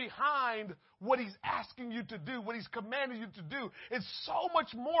more behind what He's asking you to do, what He's commanding you to do. It's so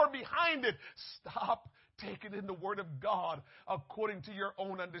much more behind it. Stop taking in the Word of God according to your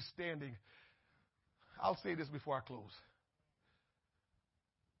own understanding. I'll say this before I close.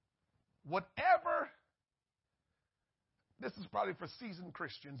 This is probably for seasoned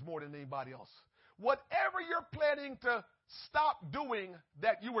Christians more than anybody else. Whatever you're planning to stop doing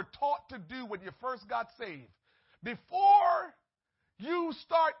that you were taught to do when you first got saved, before you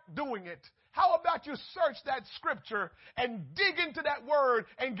start doing it, how about you search that scripture and dig into that word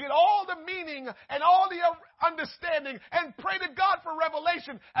and get all the meaning and all the understanding and pray to God for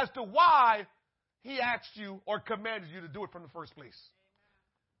revelation as to why He asked you or commanded you to do it from the first place.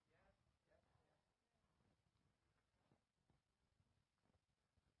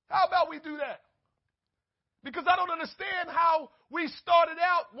 How about we do that? Because I don't understand how we started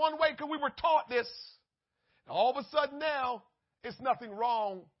out one way because we were taught this. And all of a sudden now, it's nothing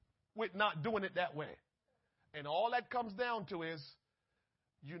wrong with not doing it that way. And all that comes down to is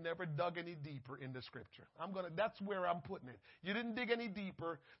you never dug any deeper in the scripture. That's where I'm putting it. You didn't dig any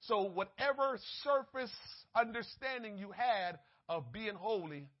deeper. So whatever surface understanding you had of being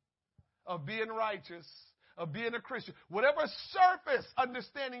holy, of being righteous, of being a Christian, whatever surface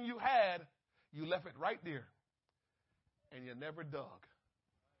understanding you had, you left it right there. And you never dug.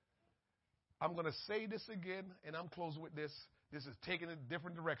 I'm going to say this again, and I'm closing with this. This is taking a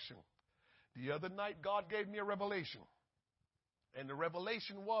different direction. The other night, God gave me a revelation. And the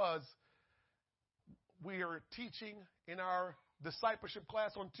revelation was, we are teaching in our discipleship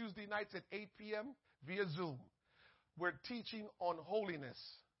class on Tuesday nights at 8 p.m. via Zoom. We're teaching on holiness.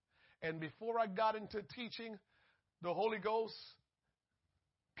 And before I got into teaching, the Holy Ghost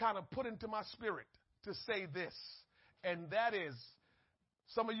kind of put into my spirit to say this. And that is,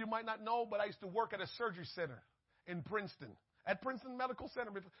 some of you might not know, but I used to work at a surgery center in Princeton, at Princeton Medical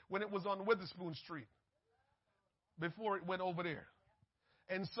Center when it was on Witherspoon Street, before it went over there.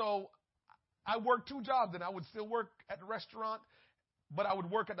 And so I worked 2 jobs, and I would still work at the restaurant, but I would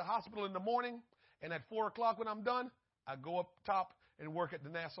work at the hospital in the morning, and at 4 o'clock when I'm done, I go up top and work at the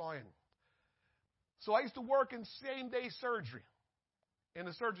Nassau Inn. So I used to work in same-day surgery in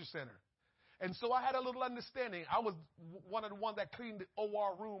the surgery center. And so I had a little understanding. I was one of the ones that cleaned the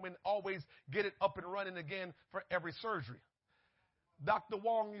OR room and always get it up and running again for every surgery. Dr.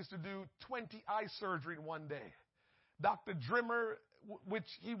 Wong used to do 20 eye surgery in one day. Dr. Drimmer, which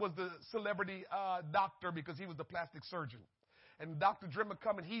he was the celebrity doctor because he was the plastic surgeon. And Dr. Drimmer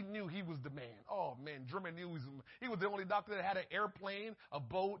coming, he knew he was the man. Oh, man, Drimmer knew he was the only doctor that had an airplane, a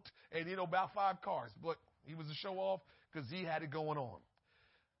boat, and, about 5 cars. But he was a show-off because he had it going on.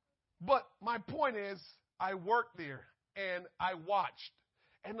 But my point is, I worked there, and I watched.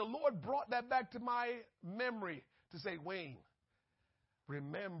 And the Lord brought that back to my memory to say, Wayne,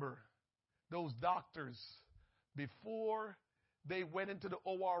 remember those doctors before they went into the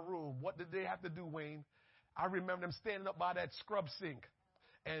OR room. What did they have to do, Wayne? I remember them standing up by that scrub sink,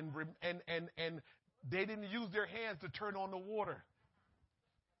 and they didn't use their hands to turn on the water.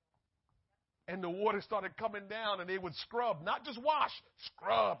 And the water started coming down, and they would scrub, not just wash,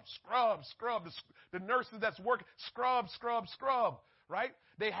 scrub. The nurses that's working, scrub, right?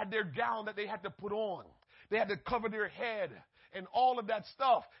 They had their gown that they had to put on. They had to cover their head and all of that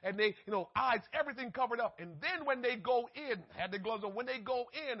stuff. And they, eyes, everything covered up. And then when they go in, had the gloves on, when they go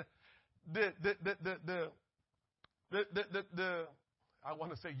in, I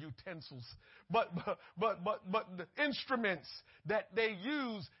want to say utensils, but the instruments that they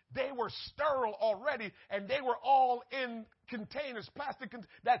use, they were sterile already, and they were all in containers, plastic,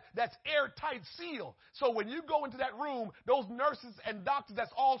 that's airtight seal. So when you go into that room, those nurses and doctors,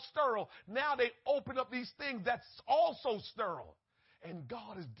 that's all sterile. Now they open up these things that's also sterile. And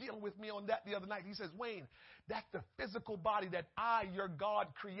God is dealing with me on that the other night. He says, Wayne, that's the physical body that I, your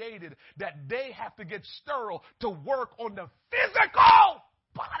God, created, that they have to get sterile to work on the physical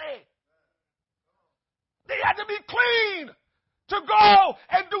body. They had to be clean to go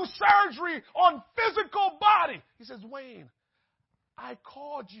and do surgery on physical body. He says, Wayne, I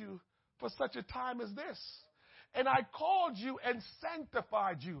called you for such a time as this. And I called you and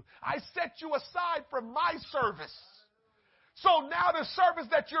sanctified you. I set you aside for my service. So now the service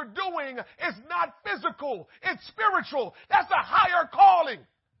that you're doing is not physical. It's spiritual. That's a higher calling.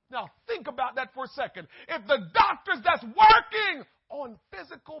 Now think about that for a second. If the doctors that's working on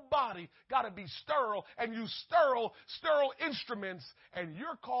physical body got to be sterile and use sterile instruments, and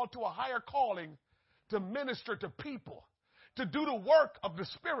you're called to a higher calling to minister to people, to do the work of the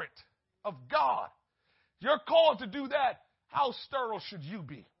Spirit of God. You're called to do that. How sterile should you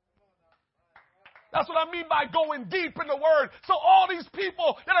be? That's what I mean by going deep in the Word. So all these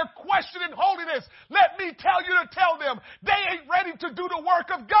people that are questioning holiness, let me tell you to tell them, they ain't ready to do the work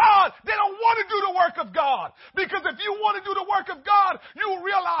of God. They don't want to do the work of God. Because if you want to do the work of God, you will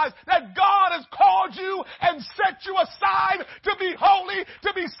realize that God has called you and set you aside to be holy,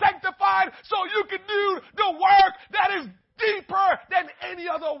 to be sanctified, so you can do the work that is deeper than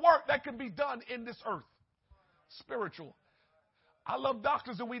any other work that can be done in this earth. Spiritual. I love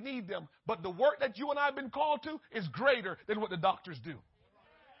doctors and we need them, but the work that you and I have been called to is greater than what the doctors do.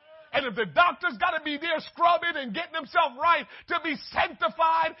 And if the doctors got to be there scrubbing and getting themselves right to be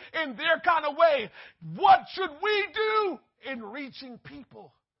sanctified in their kind of way, what should we do in reaching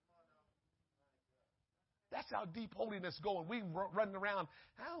people? That's how deep holiness is going. We running around,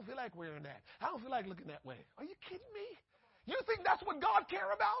 I don't feel like wearing that. I don't feel like looking that way. Are you kidding me? You think that's what God cares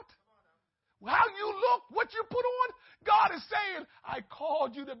about? How you look, what you put on? God is saying, I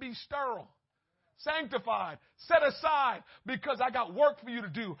called you to be sterile, sanctified, set aside, because I got work for you to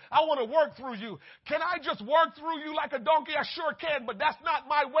do. I want to work through you. Can I just work through you like a donkey? I sure can, but that's not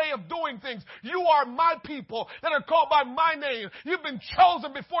my way of doing things. You are my people that are called by my name. You've been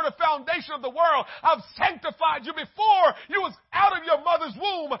chosen before the foundation of the world. I've sanctified you before you was out of your mother's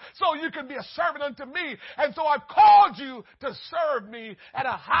womb so you can be a servant unto me. And so I've called you to serve me at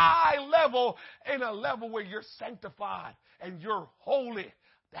a high level, in a level where you're sanctified and you're holy.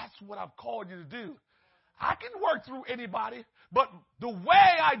 That's what I've called you to do. I can work through anybody, but the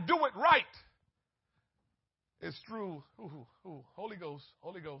way I do it right It's true. Holy Ghost,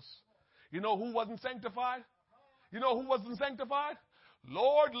 Holy Ghost. You know who wasn't sanctified? You know who wasn't sanctified?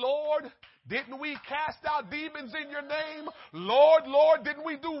 Lord, Lord, didn't we cast out demons in your name? Lord, Lord, didn't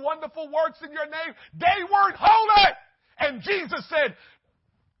we do wonderful works in your name? They weren't holy. And Jesus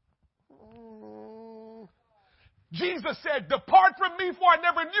said, depart from me for I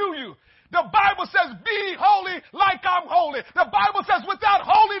never knew you. The Bible says, be holy like I'm holy. The Bible says, without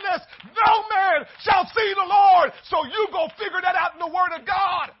holiness, no man shall see the Lord. So you go figure that out in the Word of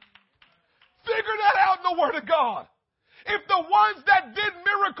God. Figure that out in the Word of God. If the ones that did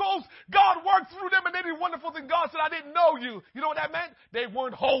miracles, God worked through them and they did wonderful things, God said, I didn't know you. You know what that meant? They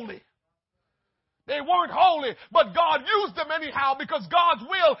weren't holy. They weren't holy, but God used them anyhow because God's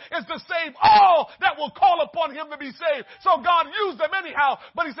will is to save all that will call upon Him to be saved. So God used them anyhow,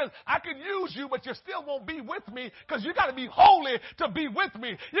 but He says, I can use you, but you still won't be with me because you got to be holy to be with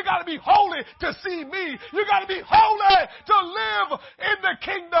me. You got to be holy to see me. You got to be holy to live in the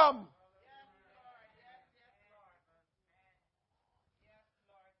kingdom.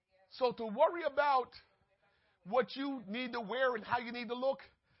 So to worry about what you need to wear and how you need to look,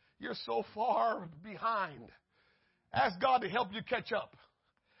 you're so far behind. Ask God to help you catch up.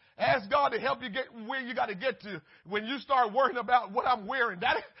 Ask God to help you get where you got to get to. When you start worrying about what I'm wearing,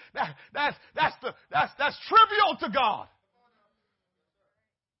 that's trivial to God.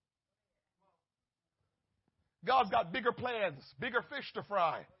 God's got bigger plans, bigger fish to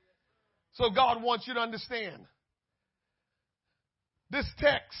fry. So God wants you to understand. This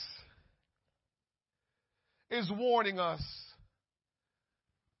text is warning us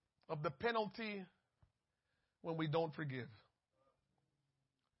of the penalty when we don't forgive.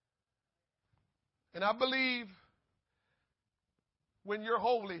 And I believe when you're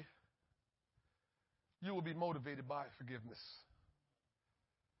holy, you will be motivated by forgiveness.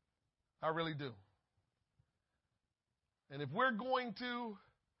 I really do. And if we're going to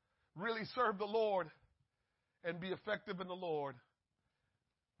really serve the Lord and be effective in the Lord,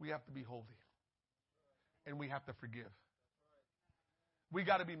 we have to be holy. And we have to forgive. We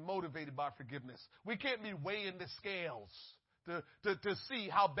got to be motivated by forgiveness. We can't be weighing the scales to see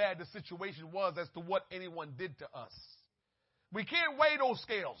how bad the situation was as to what anyone did to us. We can't weigh those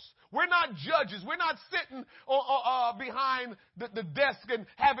scales. We're not judges. We're not sitting behind the desk and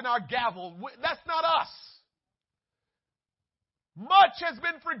having our gavel. That's not us. Much has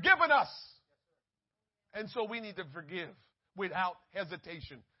been forgiven us. And so we need to forgive without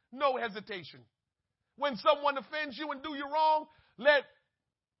hesitation. No hesitation. When someone offends you and do you wrong, let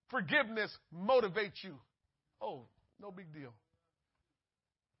forgiveness motivate you. Oh, no big deal.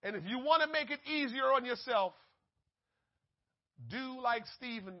 And if you want to make it easier on yourself, do like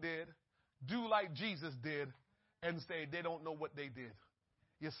Stephen did, do like Jesus did, and say they don't know what they did.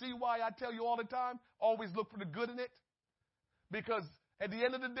 You see why I tell you all the time, always look for the good in it? Because at the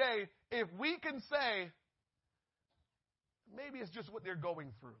end of the day, if we can say, maybe it's just what they're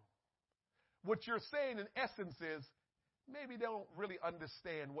going through. What you're saying in essence is, maybe they don't really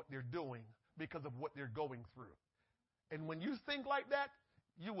understand what they're doing because of what they're going through. And when you think like that,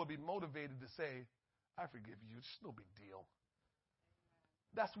 you will be motivated to say, I forgive you. It's no big deal.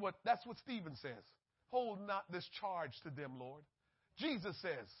 That's what Stephen says. Hold not this charge to them, Lord. Jesus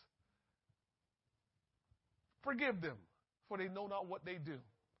says, forgive them, for they know not what they do.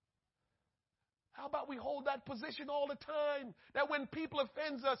 How about we hold that position all the time? That when people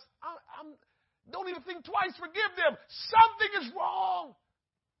offend us, don't even think twice, forgive them. Something is wrong.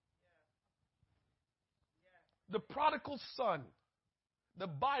 The prodigal son, the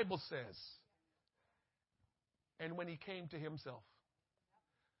Bible says, and when he came to himself.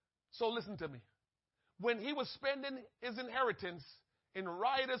 So listen to me. When he was spending his inheritance in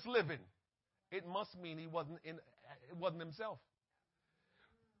riotous living, it must mean it wasn't himself.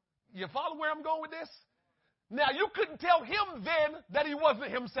 You follow where I'm going with this? Now, you couldn't tell him then that he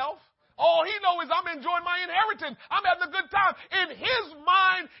wasn't himself. All he knows is I'm enjoying my inheritance. I'm having a good time. In his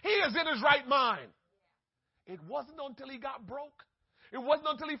mind, he is in his right mind. It wasn't until he got broke. It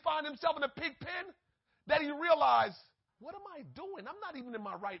wasn't until he found himself in a pig pen that he realized, what am I doing? I'm not even in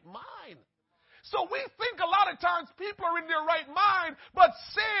my right mind. So we think a lot of times people are in their right mind, but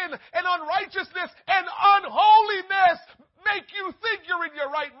sin and unrighteousness and unholiness make you think you're in your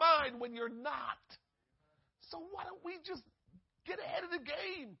right mind when you're not. So why don't we just get ahead of the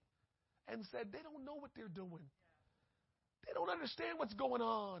game and say, they don't know what they're doing. They don't understand what's going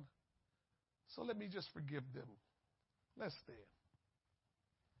on. So let me just forgive them. Let's stand.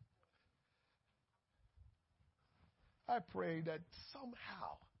 I pray that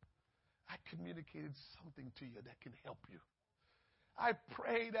somehow I communicated something to you that can help you. I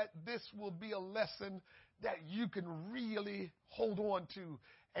pray that this will be a lesson that you can really hold on to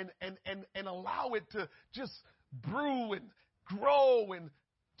and allow it to just brew and grow and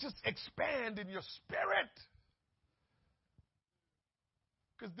just expand in your spirit.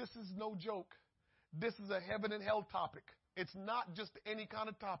 Because this is no joke. This is a heaven and hell topic. It's not just any kind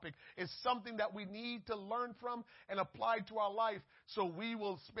of topic. It's something that we need to learn from and apply to our life so we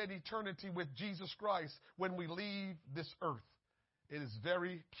will spend eternity with Jesus Christ when we leave this earth. It is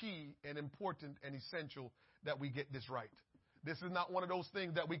very key and important and essential that we get this right. This is not one of those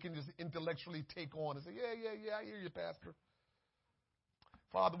things that we can just intellectually take on and say, yeah, I hear you, Pastor.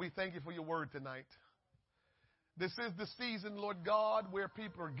 Father, we thank you for your word tonight. This is the season, Lord God, where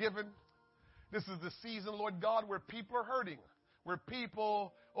people are given. This is the season, Lord God, where people are hurting, where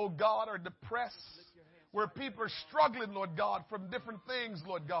people, oh God, are depressed, where people are struggling, Lord God, from different things,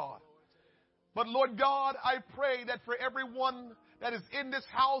 Lord God. But, Lord God, I pray that for everyone that is in this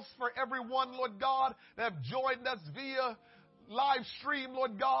house, for everyone, Lord God, that have joined us via live stream,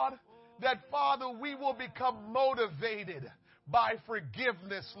 Lord God, that, Father, we will become motivated by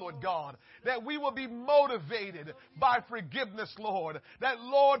forgiveness, Lord God. That we will be motivated by forgiveness, Lord. That,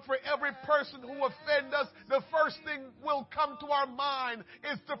 Lord, for every person who offends us, the first thing will come to our mind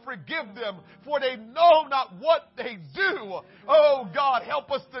is to forgive them, for they know not what they do. Oh, God,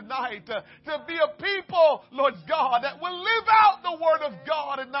 help us tonight to be a people, Lord God, that will live out the Word of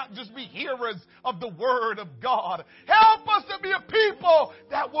God and not just be hearers of the Word of God. Help us to be a people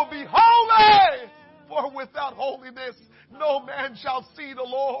that will be holy, for without holiness, no man shall see the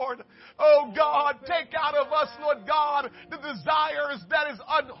Lord. Oh God, take out of us, Lord God, the desires that is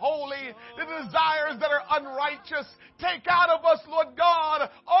unholy, the desires that are unrighteous. Take out of us, Lord God,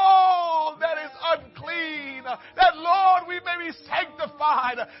 all that is unclean, that, Lord, we may be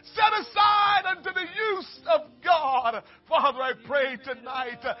sanctified, set aside unto the use of God. Father, I pray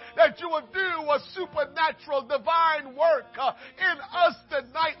tonight that you will do a supernatural divine work in us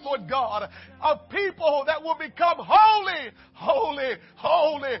tonight, Lord God, of people that will become holy, holy,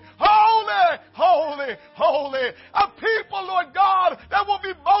 holy, holy, holy, holy. A people, Lord God, that will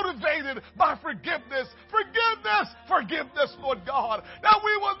be motivated by forgiveness. Forgiveness, forgiveness, Lord God. That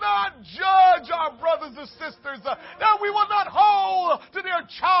we will not judge our brothers and sisters. That we will not hold to their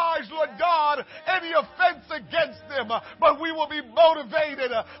charge, Lord God, any offense against them. But we will be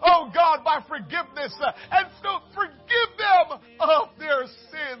motivated, oh God, by forgiveness. And so forgive them of their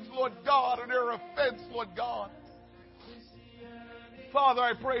sins, Lord God, and their offense, Lord God. Father,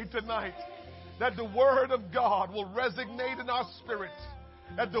 I pray tonight that the Word of God will resonate in our spirit,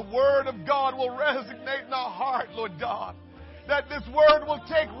 that the Word of God will resonate in our heart, Lord God, that this Word will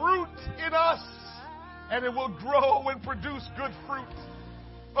take root in us and it will grow and produce good fruit.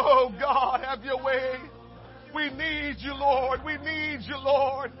 Oh God, have your way. We need you, Lord. We need you,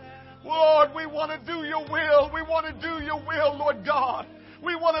 Lord. Lord, we want to do your will. We want to do your will, Lord God.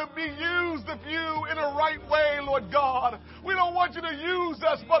 We want to be used of you in a right way, Lord God. We don't want you to use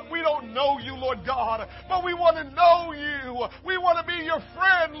us, but we don't know you, Lord God. But we want to know you. We want to be your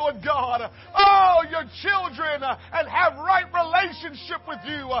friend, Lord God. Oh, your children, and have right relationship with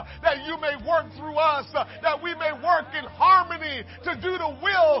you, that you may work through us, that we may work in harmony to do the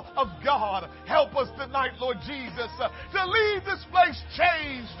will of God. Help us tonight, Lord Jesus, to leave this place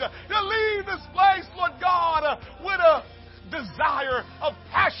changed, to leave this place, Lord God, with a desire, a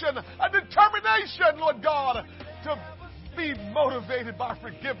passion, a determination, Lord God, to be motivated by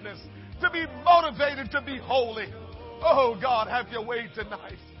forgiveness, to be motivated to be holy. Oh God, have your way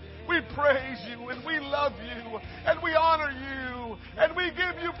tonight. We praise you and we love you and we honor you and we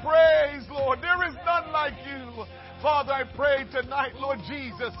give you praise, Lord. There is none like you. Father, I pray tonight, Lord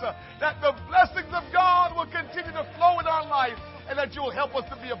Jesus, that the blessings of God will continue to flow in our life and that you will help us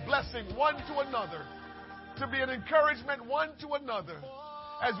to be a blessing one to another, to be an encouragement one to another.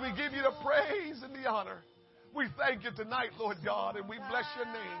 As we give you the praise and the honor, we thank you tonight, Lord God, and we bless your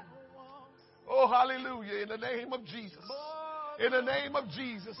name. Oh, hallelujah, in the name of Jesus. In the name of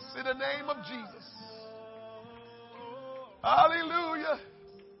Jesus. In the name of Jesus. Hallelujah.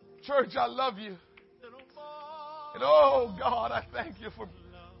 Church, I love you. And oh, God, I thank you for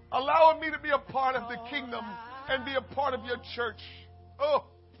allowing me to be a part of the kingdom and be a part of your church. Oh,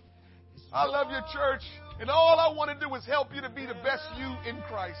 I love your church. And all I want to do is help you to be the best you in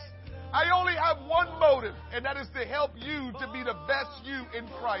Christ. I only have one motive, and that is to help you to be the best you in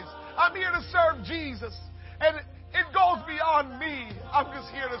Christ. I'm here to serve Jesus, and it goes beyond me. I'm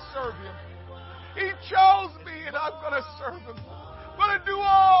just here to serve him. He chose me, and I'm going to serve him. I'm going to do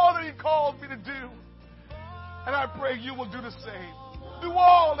all that he called me to do. And I pray you will do the same. Do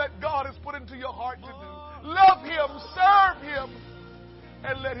all that God has put into your heart to do. Love him, serve him,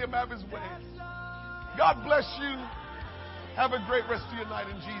 and let him have his way. God bless you. Have a great rest of your night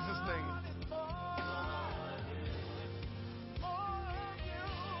in Jesus' name.